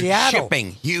 Seattle.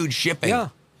 Shipping. Huge shipping. Yeah.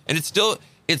 And it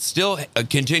still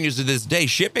continues to this day.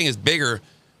 Shipping is bigger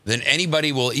than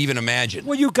anybody will even imagine.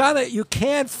 Well, you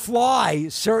can't fly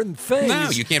certain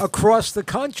things across the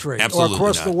country or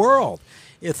across the world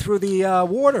through the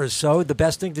waters. So the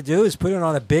best thing to do is put it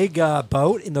on a big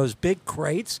boat in those big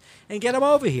crates and get them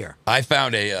over here. I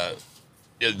found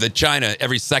that China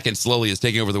every second slowly is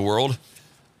taking over the world.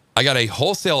 I got a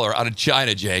wholesaler out of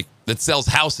China, Jake, that sells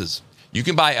houses. You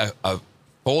can buy a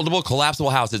foldable, collapsible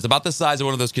house. It's about the size of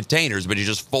one of those containers, but it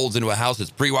just folds into a house. It's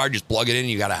pre-wired. Just plug it in and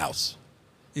you got a house.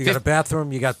 You got a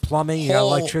bathroom, you got plumbing, you got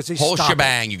electricity. Whole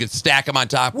shebang. You can stack them on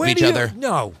top of each other.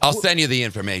 No. I'll send you the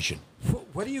information.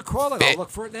 What do you call it? I'll look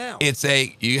for it now.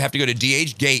 You have to go to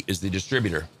DH Gate is the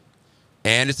distributor.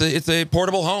 And it's a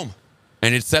portable home.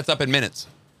 And it sets up in minutes.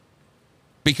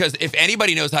 Because if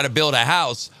anybody knows how to build a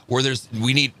house where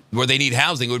they need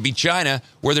housing, it would be China,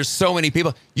 where there's so many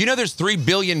people. You know there's 3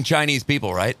 billion Chinese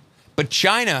people, right? But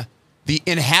China, the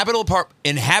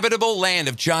inhabitable land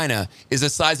of China is the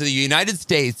size of the United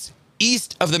States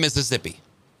east of the Mississippi.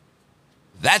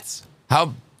 That's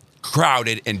how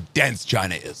crowded and dense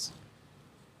China is.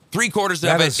 3/4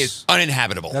 of it is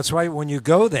uninhabitable. That's why when you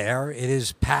go there, it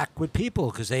is packed with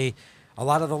people because a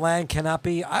lot of the land cannot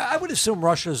be. I would assume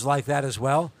Russia's like that as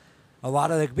well. A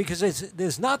lot of it, because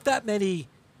there's not that many.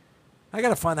 I got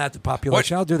to find out the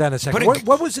population. I'll do that in a second.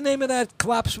 What was the name of that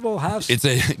collapsible house?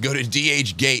 Go to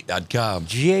dhgate.com.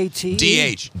 G-A-T-E?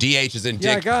 DH is in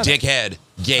Dickhead.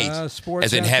 Gate sports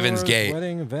as in Heaven's Gate.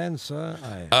 Wedding events.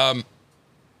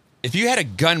 If you had a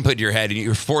gun put in your head and you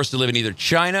were forced to live in either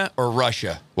China or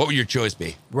Russia, what would your choice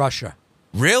be? Russia.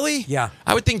 Really? Yeah.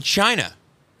 I would think China.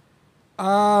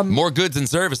 More goods and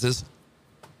services.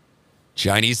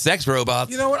 Chinese sex robots.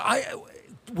 You know what?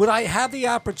 Would I have the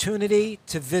opportunity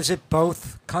to visit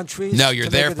both countries? No, you're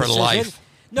there for life.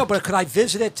 No, but could I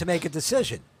visit it to make a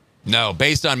decision? No,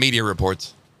 based on media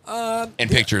reports and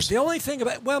pictures. The only thing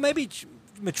maybe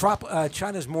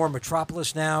China's more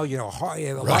metropolis now. You know,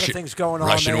 a lot of things going on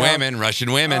Russian there.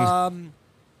 Russian women.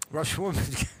 Russian women.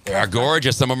 They are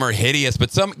gorgeous. Some of them are hideous,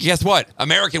 but guess what?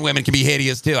 American women can be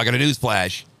hideous too. I got a news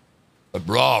flash. But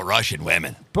raw Russian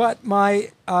women. But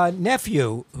my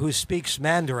nephew, who speaks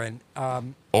Mandarin,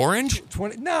 Orange?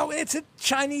 No, it's a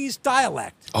Chinese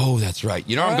dialect. Oh, that's right.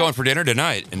 You know, I'm going for dinner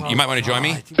tonight, and you might want to join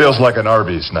me. Feels like an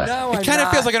Arby's night. No, it kind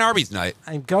of feels like an Arby's night.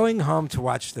 I'm going home to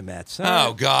watch the Mets.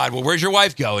 Oh, God. Well, where's your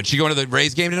wife going? Is she going to the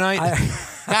Rays game tonight?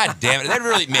 God damn it. That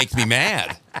really makes me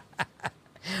mad.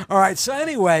 All right. So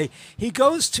anyway, he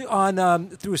goes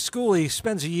through school. He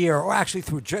spends a year, or actually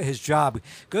through his job,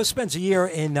 spends a year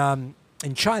in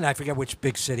China. I forget which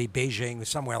big city, Beijing,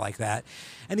 somewhere like that.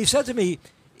 And he said to me,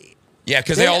 yeah,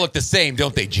 because they all look the same,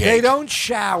 don't they, Jake? They don't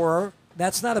shower.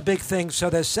 That's not a big thing.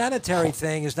 So their sanitary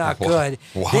thing is not good.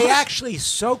 What? They actually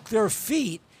soak their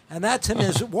feet, and that to me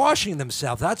is washing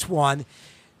themselves. That's one.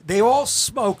 They all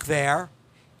smoke there.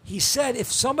 He said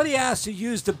if somebody has to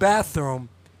use the bathroom,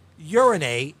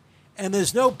 urinate, and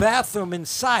there's no bathroom in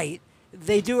sight,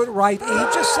 they do it right. He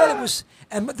just said it was,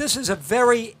 and this is a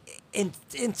very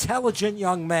intelligent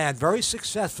young man, very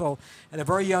successful at a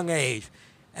very young age.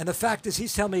 And the fact is,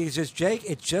 he's telling me, he's just, Jake,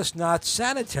 it's just not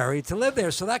sanitary to live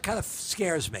there. So that kind of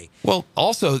scares me. Well,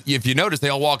 also, if you notice, they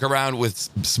all walk around with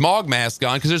smog masks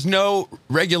on because there's no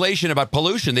regulation about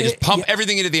pollution. They just pump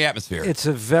everything into the atmosphere. It's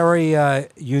a very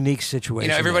unique situation.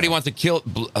 You know, everybody wants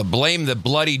to blame the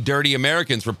bloody, dirty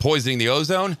Americans for poisoning the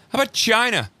ozone. How about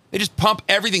China? They just pump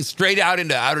everything straight out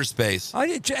into outer space.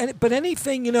 But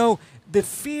anything, you know, the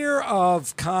fear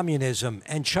of communism,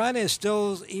 and China is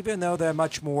still, even though they're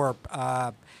much more,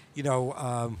 how's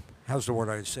the word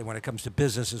I say when it comes to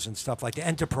businesses and stuff like the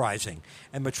enterprising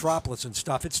and metropolis and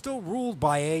stuff, it's still ruled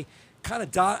by a kind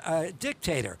of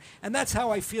dictator. And that's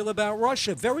how I feel about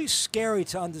Russia. Very scary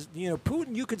to understand.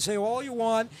 Putin, you can say all you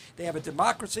want. They have a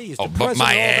democracy. He's the president,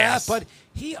 all that, but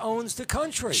he owns the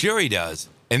country. Sure he does.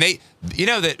 And they, you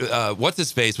know that, what's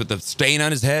his face with the stain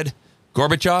on his head?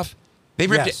 Gorbachev? They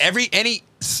ripped any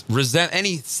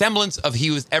semblance of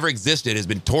he was ever existed has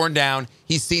been torn down.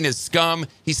 He's seen as scum.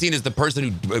 He's seen as the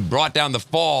person who brought down the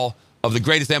fall of the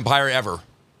greatest empire ever,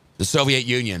 the Soviet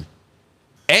Union.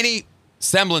 Any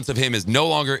semblance of him is no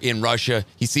longer in Russia.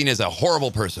 He's seen as a horrible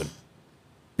person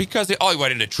because he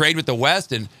went into trade with the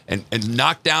West and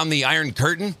knocked down the Iron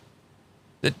Curtain.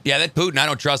 That Putin, I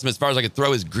don't trust him as far as I could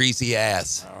throw his greasy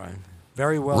ass. All right.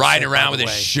 Very well. Riding around with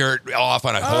his shirt off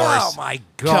on a horse. Oh, my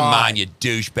God. Come on, you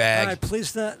douchebag. All right,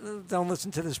 please don't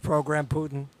listen to this program,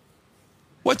 Putin.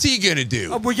 What's he going to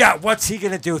do? Oh, well, yeah, what's he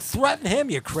going to do? Threaten him,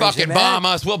 you crazy Fucking man. bomb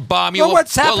us. We'll bomb you. Well,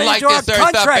 what's happening we'll light to our this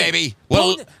earth country? up, baby.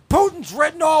 Putin's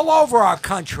written all over our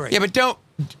country. Yeah, but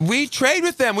we trade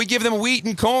with them. We give them wheat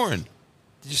and corn.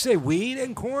 Did you say weed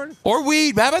and corn? Or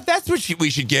weed. How about that's what we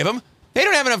should give them? They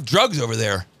don't have enough drugs over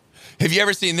there. Have you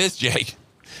ever seen this, Jake?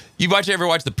 You ever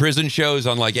watch the prison shows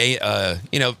on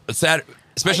Saturday,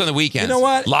 especially on the weekends? You know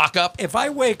what? Lock Up. If I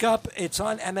wake up, it's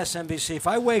on MSNBC. If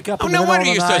I wake up, in no the wonder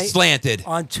middle of you're the so night slanted.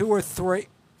 On 2 or 3.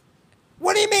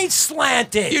 What do you mean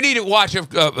slanted? You need to watch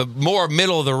a more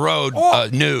middle of the road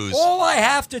news. All I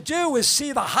have to do is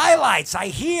see the highlights. I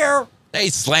hear. They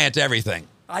slant everything.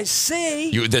 I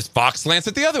see. This Fox slants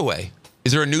it the other way.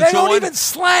 Is there a neutral They don't one? even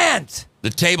slant.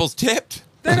 The table's tipped.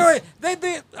 They don't.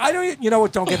 I don't. You know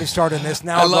what? Don't get me started in this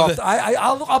now. I love it.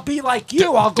 I'll be like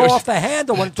you. I'll go off the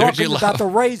handle when talking about the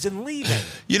Rays and leaving.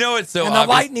 You know it's so and obvious. the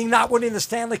Lightning not winning the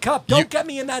Stanley Cup. Don't get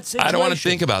me in that situation. I don't want to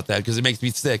think about that because it makes me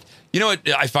sick. You know what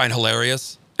I find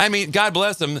hilarious? I mean, God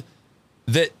bless them,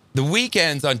 that the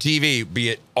weekends on TV, be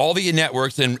it all the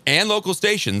networks and local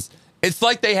stations, it's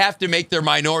like they have to make their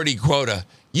minority quota.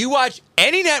 You watch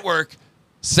any network,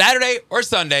 Saturday or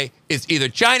Sunday, it's either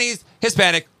Chinese,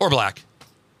 Hispanic, or black.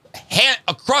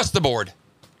 Across the board.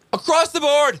 Across the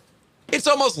board. It's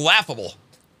almost laughable.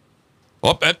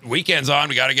 Oh, that weekend's on.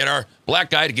 We got to get our black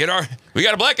guy we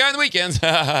got a black guy on the weekends.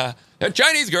 A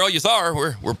Chinese girl, you saw her.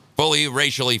 We're fully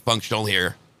racially functional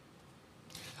here.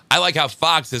 I like how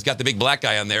Fox has got the big black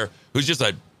guy on there who's just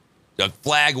a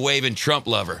flag-waving Trump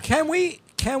lover. Can we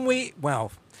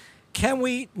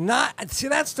not? See,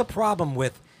 that's the problem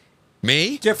with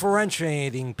me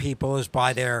differentiating people is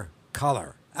by their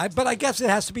color. But I guess it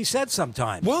has to be said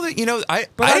sometime. Well, I didn't know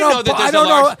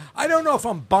that I don't know if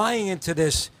I'm buying into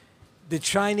this. The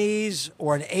Chinese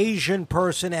or an Asian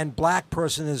person and black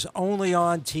person is only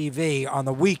on TV on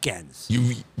the weekends.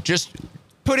 You just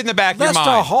put it in the back of your Lester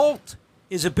mind. Holt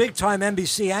is a big-time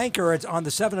NBC anchor on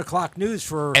the 7 o'clock news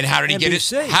for And how did he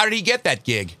NBC. get it? How did he get that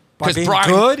gig? By being Brian,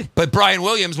 good? But Brian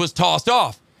Williams was tossed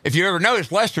off. If you ever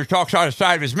noticed, Lester talks out of the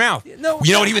side of his mouth. No,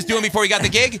 you know what he was doing before he got the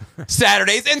gig?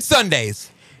 Saturdays and Sundays.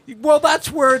 Well, that's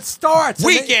where it starts.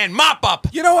 Weekend mop up.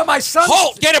 You know what, my son?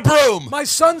 Holt, get a broom. My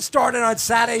son started on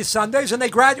Saturdays, Sundays, and they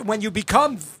graduate when you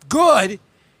become good,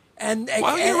 and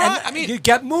you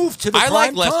get moved to the prime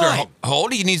like Lester time.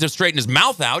 Holt. He needs to straighten his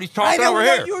mouth out. He's talking over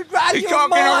here. He's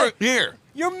talking over here.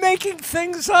 You're making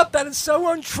things up that is so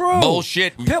untrue.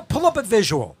 Bullshit. Pull up a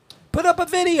visual. Put up a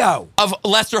video. Of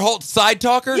Lester Holt's side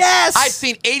talker? Yes. I've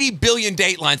seen 80 billion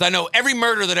Datelines. I know every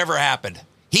murder that ever happened.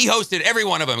 He hosted every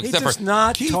one of them except He does for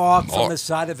not talk from the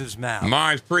side of his mouth.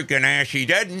 My freaking ass, he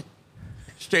doesn't.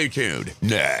 Stay tuned.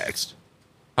 Next.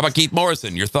 How about Keith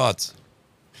Morrison? Your thoughts?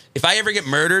 If I ever get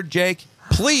murdered, Jake,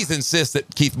 please insist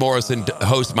that Keith Morrison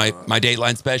host my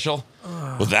Dateline special.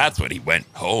 Well, that's when he went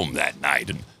home that night.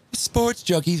 And the sports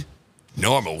junkie,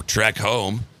 normal trek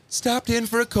home, stopped in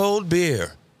for a cold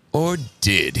beer. Or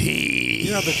did he?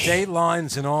 You know, the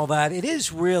Datelines and all that, it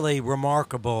is really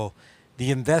remarkable,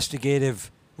 the investigative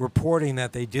reporting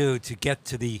that they do to get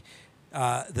to the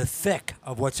thick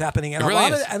of what's happening. And It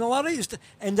really is. a lot of these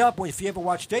end up, if you ever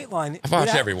watch Dateline, I've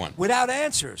watched everyone. without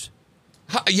answers.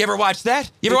 You ever watch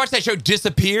that? You ever watch that show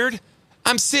Disappeared?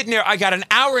 I'm sitting there. I got an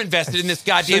hour invested in this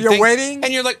goddamn So you're thing. waiting?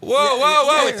 And you're like,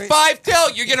 whoa. It's 5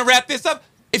 till. You're going to wrap this up?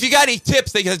 If you got any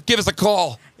tips, they give us a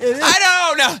call. I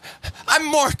don't know. I'm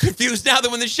more confused now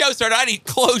than when the show started. I need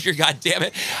closure,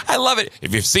 goddammit. I love it.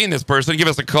 If you've seen this person, give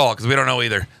us a call because we don't know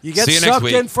either. You get See you next sucked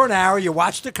week. in for an hour, you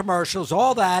watch the commercials,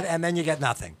 all that, and then you get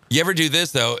nothing. You ever do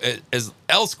this, though? As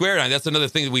L Squared and I, that's another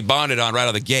thing that we bonded on right out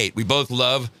of the gate. We both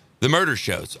love the murder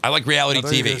shows. I like reality I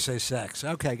thought you were TV. going to say sex.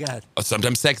 Okay, go ahead.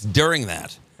 Sometimes sex during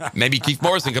that. Maybe Keith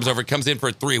Morrison comes in for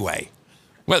a 3-way.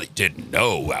 Well, he didn't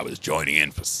know I was joining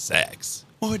in for sex.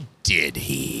 Or did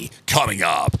he? Coming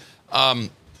up.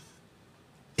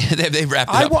 They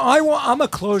wrapped it up. I'm a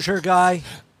closure guy.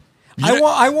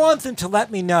 I want them to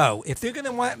let me know if they're going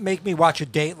to make me watch a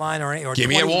Dateline or give 20,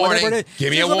 me a warning. Whatever it is,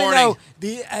 Give me a just let warning. know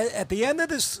at the end of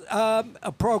this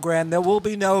program, there will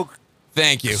be no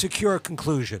Thank you. secure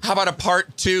conclusion. How about a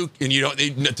part 2 and you don't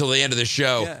need until the end of the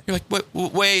show? Yeah. You're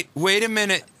like, wait a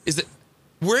minute.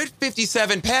 We're at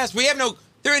 57 past. We have no,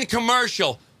 they're in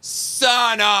commercial.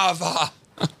 Son of a.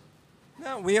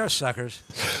 No, we are suckers.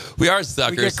 We are We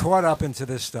suckers. get caught up into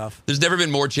this stuff. There's never been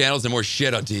more channels and more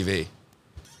shit on TV.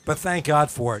 But thank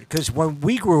God for it, because when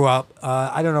we grew up,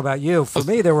 I don't know about you. For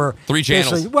me, there were 3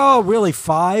 channels. basically- Well, really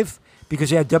 5,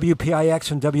 because you had WPIX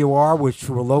and WR, which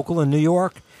were local in New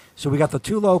York. So we got the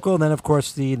 2 local, and then of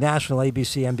course the national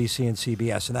ABC, NBC, and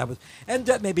CBS, and that was, and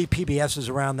maybe PBS is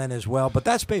around then as well. But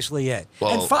that's basically it.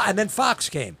 Well, And then Fox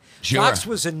came. Sure. Fox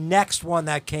was the next one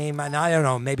that came, and I don't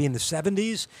know, maybe in the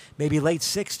 70s, maybe late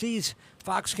 60s.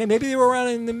 Fox came. Maybe they were around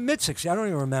in the mid 60s. I don't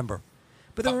even remember.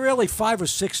 But there were really 5 or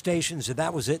 6 stations, and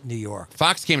that was it in New York.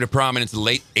 Fox came to prominence in the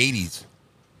late 80s.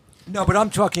 No, but I'm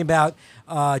talking about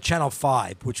Channel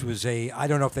 5, which was I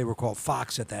don't know if they were called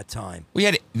Fox at that time. We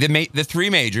had the 3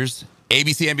 majors,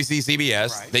 ABC, NBC, CBS.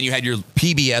 Right. Then you had your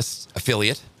PBS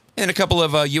affiliate and a couple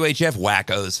of UHF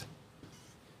wackos.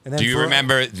 And then Do you for-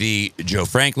 remember the Joe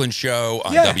Franklin show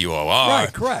on Yeah. WOR?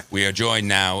 Right, correct. We are joined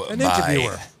now An by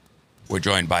interviewer. We're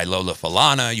joined by Lola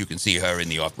Falana. You can see her in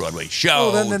the Off-Broadway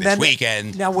show this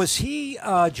weekend. Now, was he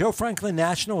Joe Franklin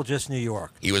National or just New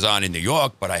York? He was on in New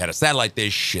York, but I had a satellite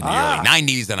dish in the early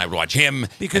 90s. Then I would watch him.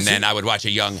 Because and then I would watch a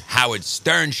young Howard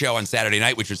Stern show on Saturday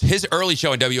night, which was his early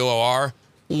show on WOR.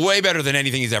 Way better than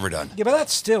anything he's ever done. Yeah, but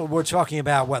that's still, we're talking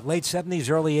about, what, late 70s,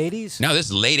 early 80s? No, this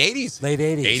is late 80s. Late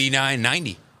 80s. 89,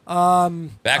 90.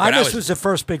 Back when This was the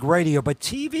first big radio. But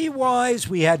TV-wise,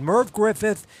 we had Merv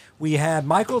Griffith, we had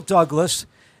Michael Douglas,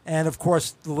 and, of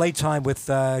course, the late time with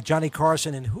Johnny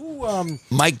Carson. And who?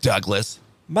 Mike Douglas.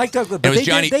 Mike Douglas. It But was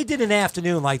Johnny- they did an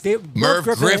afternoon. Like Merv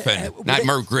Griffin, not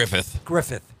Merv Griffith.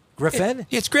 Griffith. Griffin?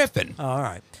 It's Griffin. Oh, all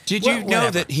right. Did you know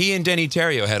Whatever. that he and Denny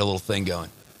Terrio had a little thing going?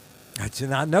 I did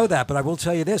not know that, but I will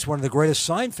tell you this: one of the greatest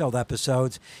Seinfeld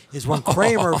episodes is when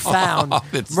Kramer found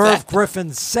It's Merv that.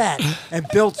 Griffin's set and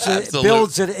builds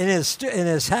it in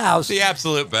his house. The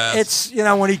absolute best. It's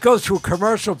when he goes to a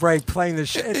commercial break playing the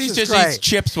shit. He It's just great. eats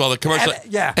chips while the commercial.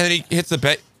 And- yeah. And then he hits the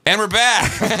bed. And we're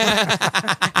back.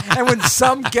 And when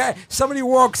somebody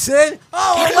walks in,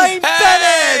 Elaine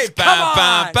Bennett, Ba, come ba,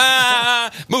 on.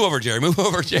 ba. Move over, Jerry. Move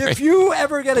over, Jerry. If you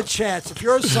ever get a chance, if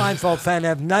you're a Seinfeld fan and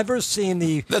have never seen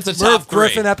the That's a Merv top 3.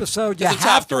 Griffin episode, you That's a top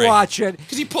have to 3. watch it.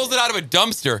 Because he pulls it out of a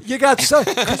dumpster. You got because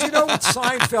with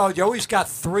Seinfeld, you always got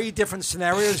 3 different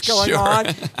scenarios going Sure. on.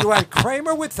 You had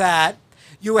Kramer with that.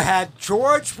 You had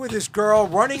George with his girl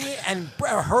running and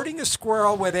hurting a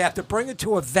squirrel where they have to bring it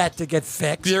to a vet to get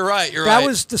fixed. You're right. You're That right.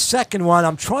 was the second one.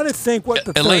 I'm trying to think what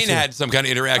the Elaine third had some kind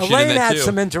of interaction Elaine in that had too.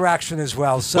 some interaction as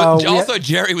well. So But also,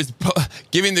 Jerry was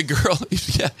giving the girl.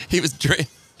 He was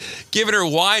giving her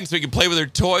wine so he could play with her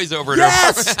toys over at her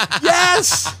yes, apartment.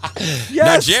 yes.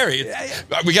 Now, Jerry,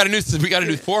 we got a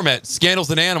new format: Scandals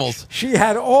and Animals. She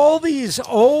had all these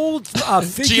old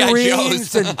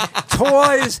figurines Joes. and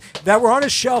toys that were on a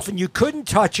shelf, and you couldn't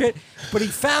touch it. But he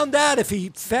found out if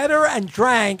he fed her and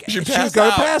drank, she She'd would pass go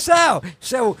out. pass out.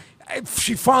 So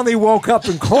she finally woke up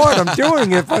and caught him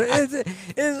doing it. But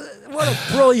what a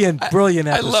brilliant I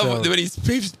episode. love when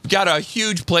he's got a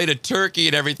huge plate of turkey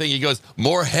and everything. He goes,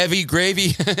 "More heavy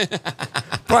gravy."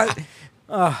 But,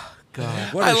 oh,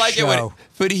 God, what a I like show. it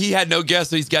but he had no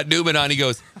guest, so he's got Newman on.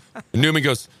 Newman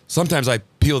goes, "Sometimes I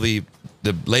peel the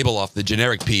label off the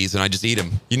generic peas and I just eat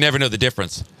them. You never know the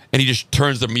difference." And he just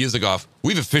turns the music off.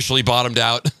 We've officially bottomed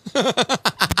out.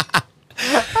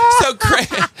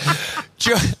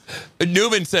 So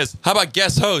Newman says, "How about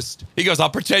guest host?" He goes, "I'll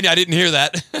pretend I didn't hear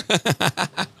that."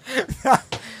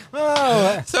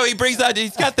 So he brings out.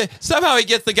 Somehow he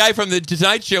gets the guy from the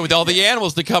Tonight Show with all the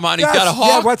animals to come on. He's got a hawk.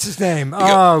 Yeah, what's his name? From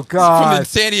Oh, God. the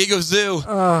San Diego Zoo.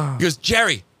 He goes,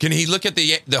 "Jerry, can he look at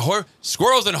the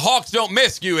squirrels and hawks don't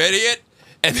miss, you idiot?"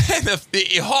 And then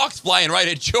the Hawks flying right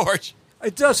at George.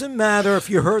 It doesn't matter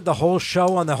if you heard the whole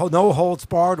show on the No Holds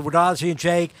Barred with Ozzy and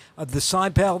Jake, of the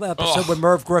Seinfeld episode with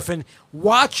Merv Griffin.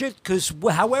 Watch it, because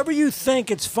however you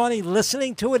think it's funny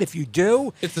listening to it, if you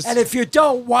do, and if you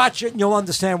don't, watch it and you'll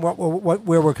understand where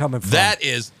we're coming from. That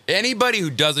is, anybody who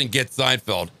doesn't get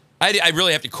Seinfeld, I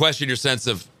really have to question your sense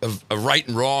of right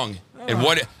and wrong. And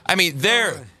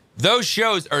those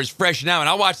shows are as fresh now, and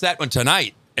I'll watch that one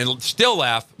tonight and still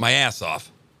laugh my ass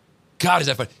off. God, is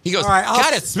that funny? He goes,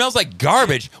 God, it smells like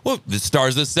garbage. Well, the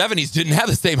stars of the 70s didn't have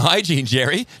the same hygiene,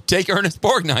 Jerry. Take Ernest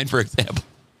Borgnine, for example.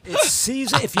 It's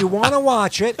season, if you want to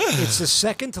watch it, it's the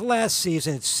second to last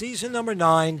season. It's season number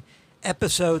 9,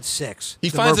 episode 6. He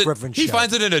finds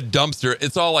it in a dumpster.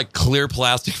 It's all like clear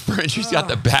plastic furniture. He's got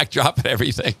the backdrop and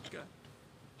everything.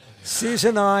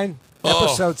 Season 9.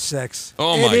 Episode 6.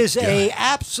 Oh my God. It is a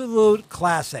absolute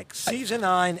classic. Season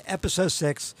 9, episode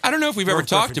 6. I don't know if we've ever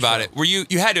talked about it. Where you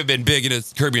had to have been big into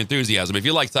Curb Your Enthusiasm. If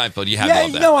you like Seinfeld, you had to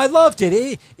love that. No, I loved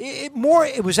it. It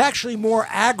was actually more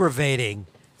aggravating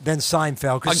than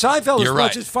Seinfeld. Because Seinfeld, as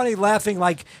much as funny, laughing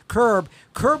like Curb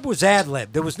was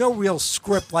ad-lib. There was no real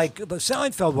script like the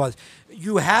Seinfeld was.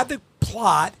 You had the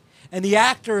plot, and the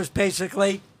actors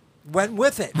basically went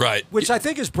with it. Right. Which I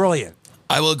think is brilliant.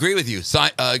 I will agree with you.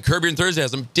 Curb Your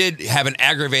Enthusiasm did have an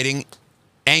aggravating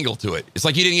angle to it. It's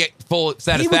like you didn't get full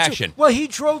satisfaction. He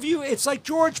drove you. It's like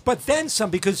George, but then some,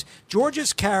 because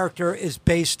George's character is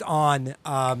based on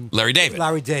Larry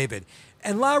David.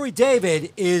 And Larry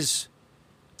David is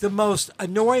the most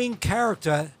annoying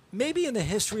character maybe in the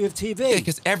history of TV. Yeah,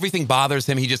 because everything bothers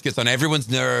him. He just gets on everyone's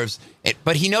nerves.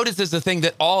 But he notices the thing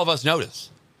that all of us notice.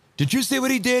 Did you see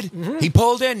what he did? Mm-hmm. He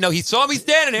pulled in. No, he saw me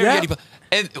standing there. Yeah.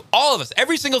 And all of us,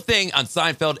 every single thing on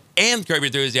Seinfeld and Curb Your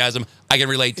Enthusiasm, I can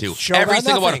relate to. Show every about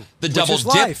single nothing,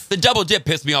 one. The double dip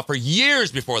pissed me off for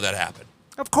years before that happened.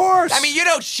 Of course. I mean, you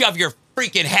don't shove your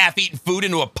freaking half-eaten food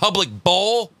into a public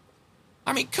bowl.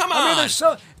 I mean, come on.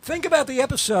 Think about the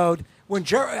episode when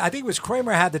I think it was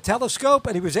Kramer had the telescope,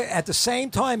 and he was at the same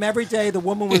time every day the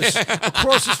woman was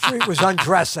across the street was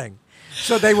undressing.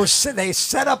 So they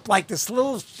set up like this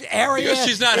little area. Because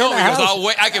she's not home. He goes, I'll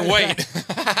wait. I can wait.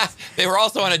 They were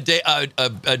also on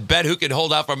a bet who could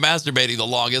hold out for masturbating the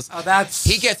longest.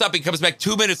 He gets up. He comes back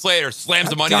 2 minutes later, slams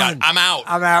the money down. I'm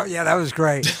out. Yeah, that was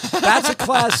great. That's a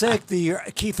classic. The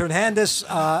Keith Hernandez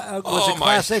was a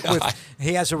classic.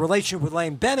 He has a relationship with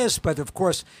Lane Bennis, but of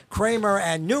course Kramer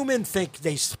and Newman think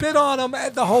they spit on him.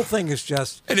 And the whole thing is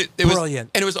just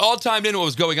brilliant. And it was all timed in what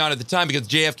was going on at the time because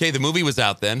JFK, the movie, was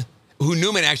out then, who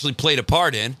Newman actually played a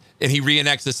part in, and he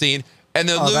reenacts the scene. And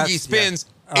the loogie spins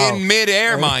in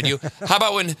midair, mind you. How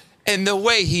about and the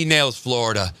way he nails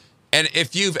Florida. And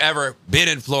if you've ever been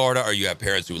in Florida or you have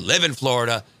parents who live in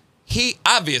Florida, he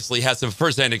obviously has some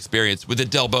first-hand experience with the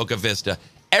Del Boca Vista.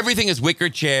 Everything is wicker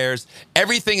chairs.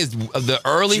 Everything is the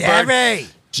early bird.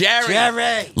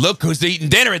 Jerry. Look who's eating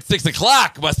dinner at 6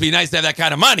 o'clock. Must be nice to have that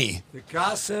kind of money. The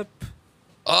gossip.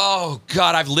 Oh,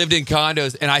 God, I've lived in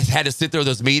condos, and I had to sit through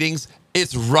those meetings.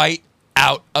 It's right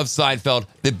out of Seinfeld.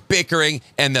 The bickering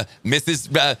and the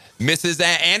Mrs.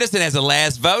 Anderson has a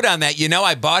last vote on that. You know,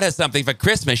 I bought her something for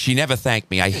Christmas. She never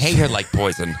thanked me. I hate her like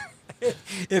poison.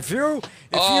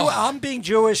 I'm being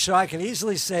Jewish, so I can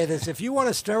easily say this. If you want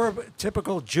a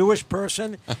stereotypical Jewish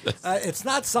person, it's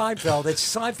not Seinfeld.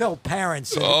 It's Seinfeld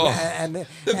parents and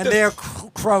their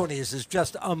cronies is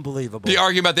just unbelievable. The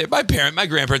argument that my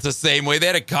grandparents the same way. They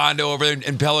had a condo over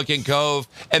in Pelican Cove,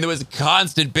 and there was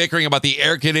constant bickering about the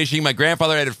air conditioning. My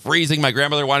grandfather had it freezing. My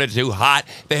grandmother wanted it too hot.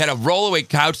 They had a rollaway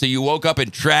couch so you woke up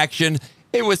in traction.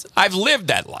 I've lived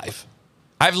that life.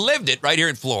 I've lived it right here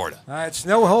in Florida. It's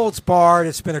No Holds Barred.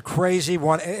 It's been a crazy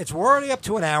one. We're already up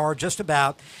to an hour, just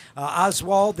about.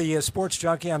 Oswald, the sports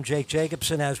junkie. I'm Jake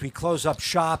Jacobson. As we close up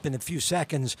shop in a few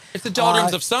seconds. It's the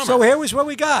doldrums of summer. So here was what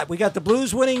we got. We got the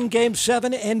Blues winning Game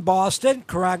 7 in Boston.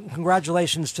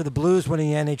 Congratulations to the Blues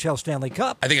winning the NHL Stanley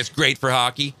Cup. I think it's great for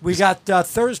hockey. We got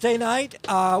Thursday night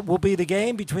will be the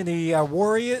game between the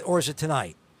Warriors, or is it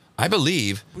tonight? I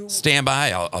believe. Stand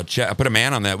by. I'll check. I'll put a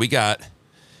man on that. We got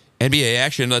NBA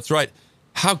action, that's right.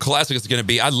 How classic it's going to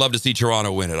be. I'd love to see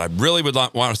Toronto win it. I really would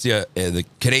want to see the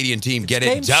Canadian team get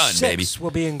it done, baby. Game 6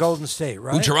 will be in Golden State,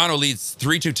 right? Toronto leads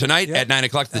 3-2 tonight at 9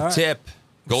 o'clock. The tip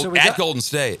at Golden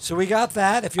State. So we got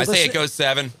that. If I say it goes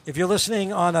 7. If you're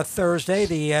listening on a Thursday,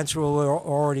 the answer will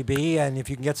already be, and if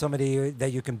you can get somebody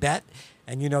that you can bet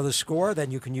and you know the score, then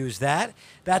you can use that.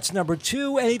 That's number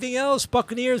 2. Anything else?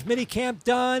 Buccaneers minicamp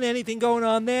done? Anything going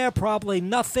on there? Probably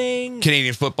nothing.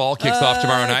 Canadian football kicks off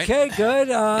tomorrow night. Okay, good.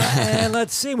 And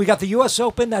let's see. We got the U.S.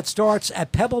 Open that starts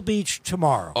at Pebble Beach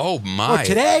tomorrow. Oh, my. Or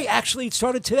today. Actually, it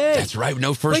started today. That's right.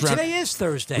 No first round. Today is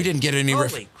Thursday. We didn't get any.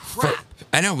 Holy crap.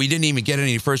 I know. We didn't even get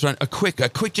any first round. A quick,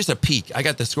 just a peek. I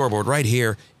got the scoreboard right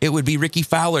here. It would be Ricky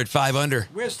Fowler at 5 under.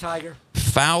 Where's Tiger?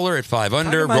 Fowler at 5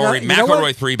 under. Tiger Rory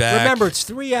McIlroy 3 back. Remember, it's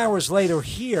 3 hours later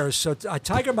here, so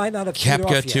Tiger might not have teed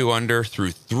off yet. Koepka 2 under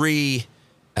through 3.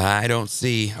 I don't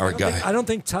see our guy. I don't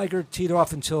think Tiger teed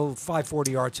off until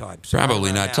 5:40 our time. So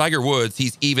Probably not. Tiger Woods,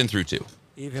 he's even through 2.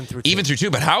 Even through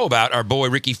 2. But how about our boy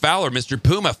Ricky Fowler, Mr.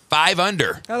 Puma, 5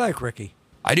 under? I like Ricky.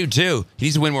 I do too. He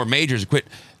needs to win more majors. At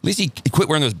least he quit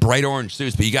wearing those bright orange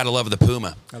suits. But you got to love the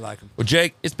Puma. I like him. Well,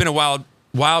 Jake, it's been a wild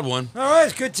one. All right,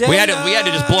 it's good day. We had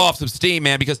to just blow off some steam,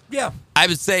 man, because yeah. I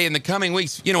would say in the coming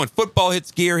weeks, when football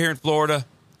hits gear here in Florida,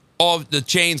 all the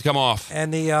chains come off.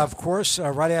 And of course,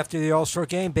 right after the All-Star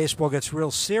game, baseball gets real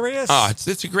serious. Oh,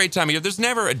 it's a great time of year. There's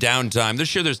never a downtime.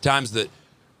 There's times that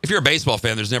if you're a baseball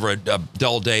fan, there's never a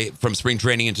dull day from spring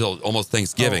training until almost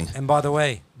Thanksgiving. Oh, and by the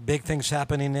way, big things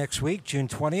happening next week, June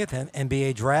 20th, and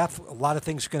NBA draft. A lot of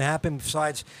things can happen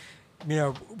besides,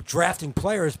 drafting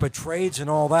players, but trades and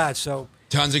all that. So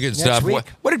tons of good stuff.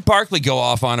 What did Barkley go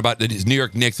off on about his New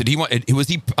York Knicks? Was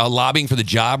he lobbying for the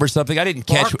job or something? I didn't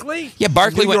catch. Barkley? Yeah,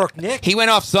 Barkley New York Knicks? He went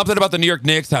off something about the New York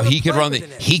Knicks, how he could run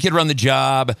the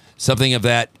job, something of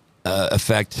that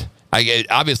effect.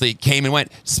 Obviously, it came and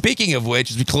went. Speaking of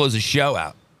which, as we close the show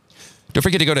out, don't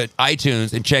forget to go to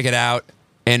iTunes and check it out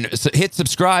and hit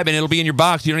subscribe, and it'll be in your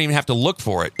box. You don't even have to look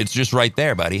for it. It's just right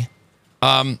there, buddy.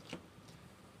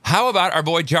 How about our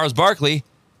boy Charles Barkley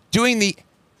doing the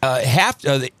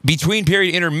between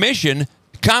period intermission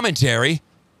commentary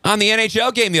on the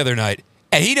NHL game the other night?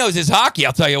 And he knows his hockey,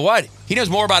 I'll tell you what. He knows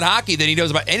more about hockey than he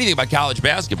knows about anything about college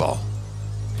basketball.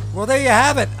 Well, there you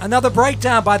have it. Another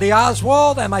breakdown by the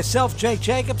Oswald and myself, Jake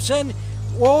Jacobson.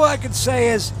 All I can say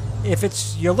is, if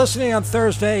you're listening on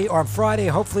Thursday or on Friday,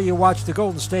 hopefully you watch the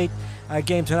Golden State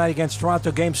game tonight against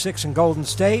Toronto, Game 6 in Golden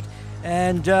State.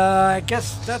 And I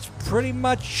guess that's pretty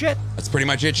much it. That's pretty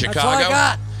much it, Chicago. That's all I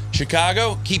got.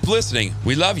 Chicago, keep listening.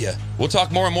 We love you. We'll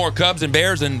talk more and more Cubs and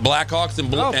Bears and Blackhawks and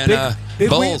big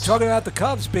Bulls. Talking about the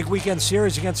Cubs, big weekend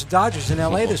series against the Dodgers in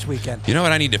L.A. this weekend. You know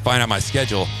what? I need to find out my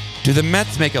schedule. Do the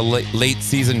Mets make a late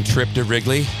season trip to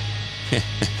Wrigley?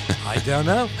 I don't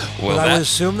know. Well, but I would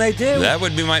assume they do. That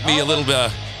might be a little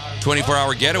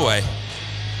 24-hour getaway.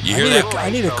 You hear that? I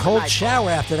need a cold shower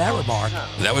after that remark.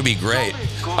 That would be great.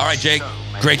 All right, Jake.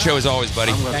 Great show as always,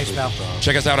 buddy. Thanks, pal.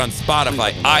 Check us out on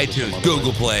Spotify, iTunes,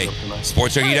 Google Play,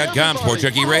 SportsJunkie.com, Sports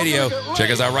Junkie Radio. Check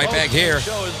us out right back here,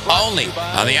 only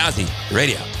on the Aussie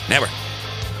Radio Network.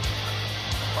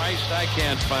 Christ, I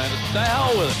can't find it. The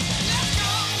hell with it.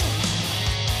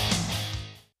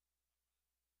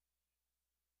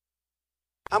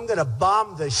 I'm going to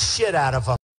bomb the shit out of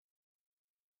them.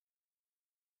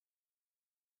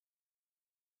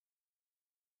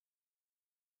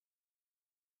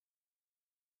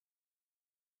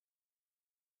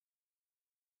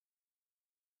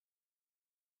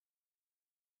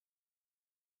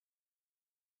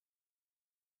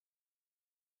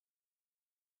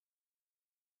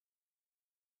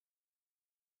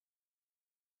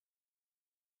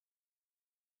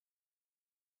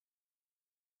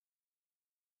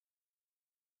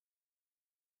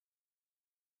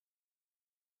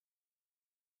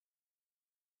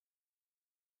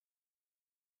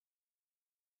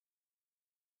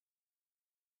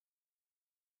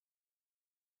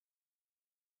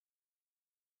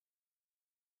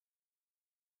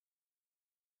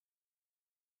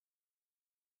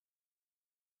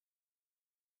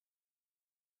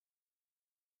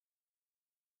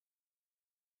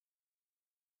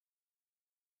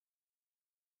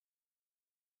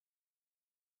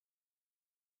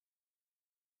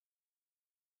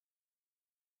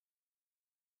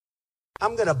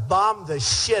 I'm going to bomb the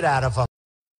shit out of them.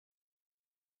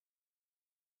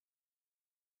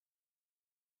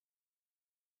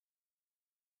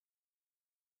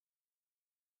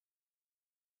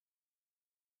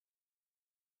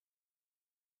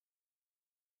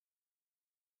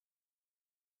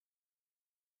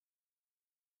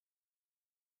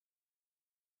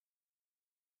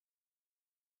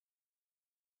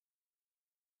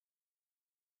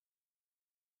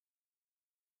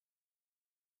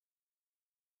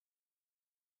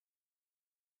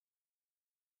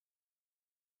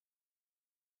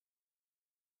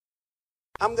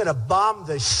 I'm going to bomb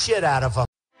the shit out of them.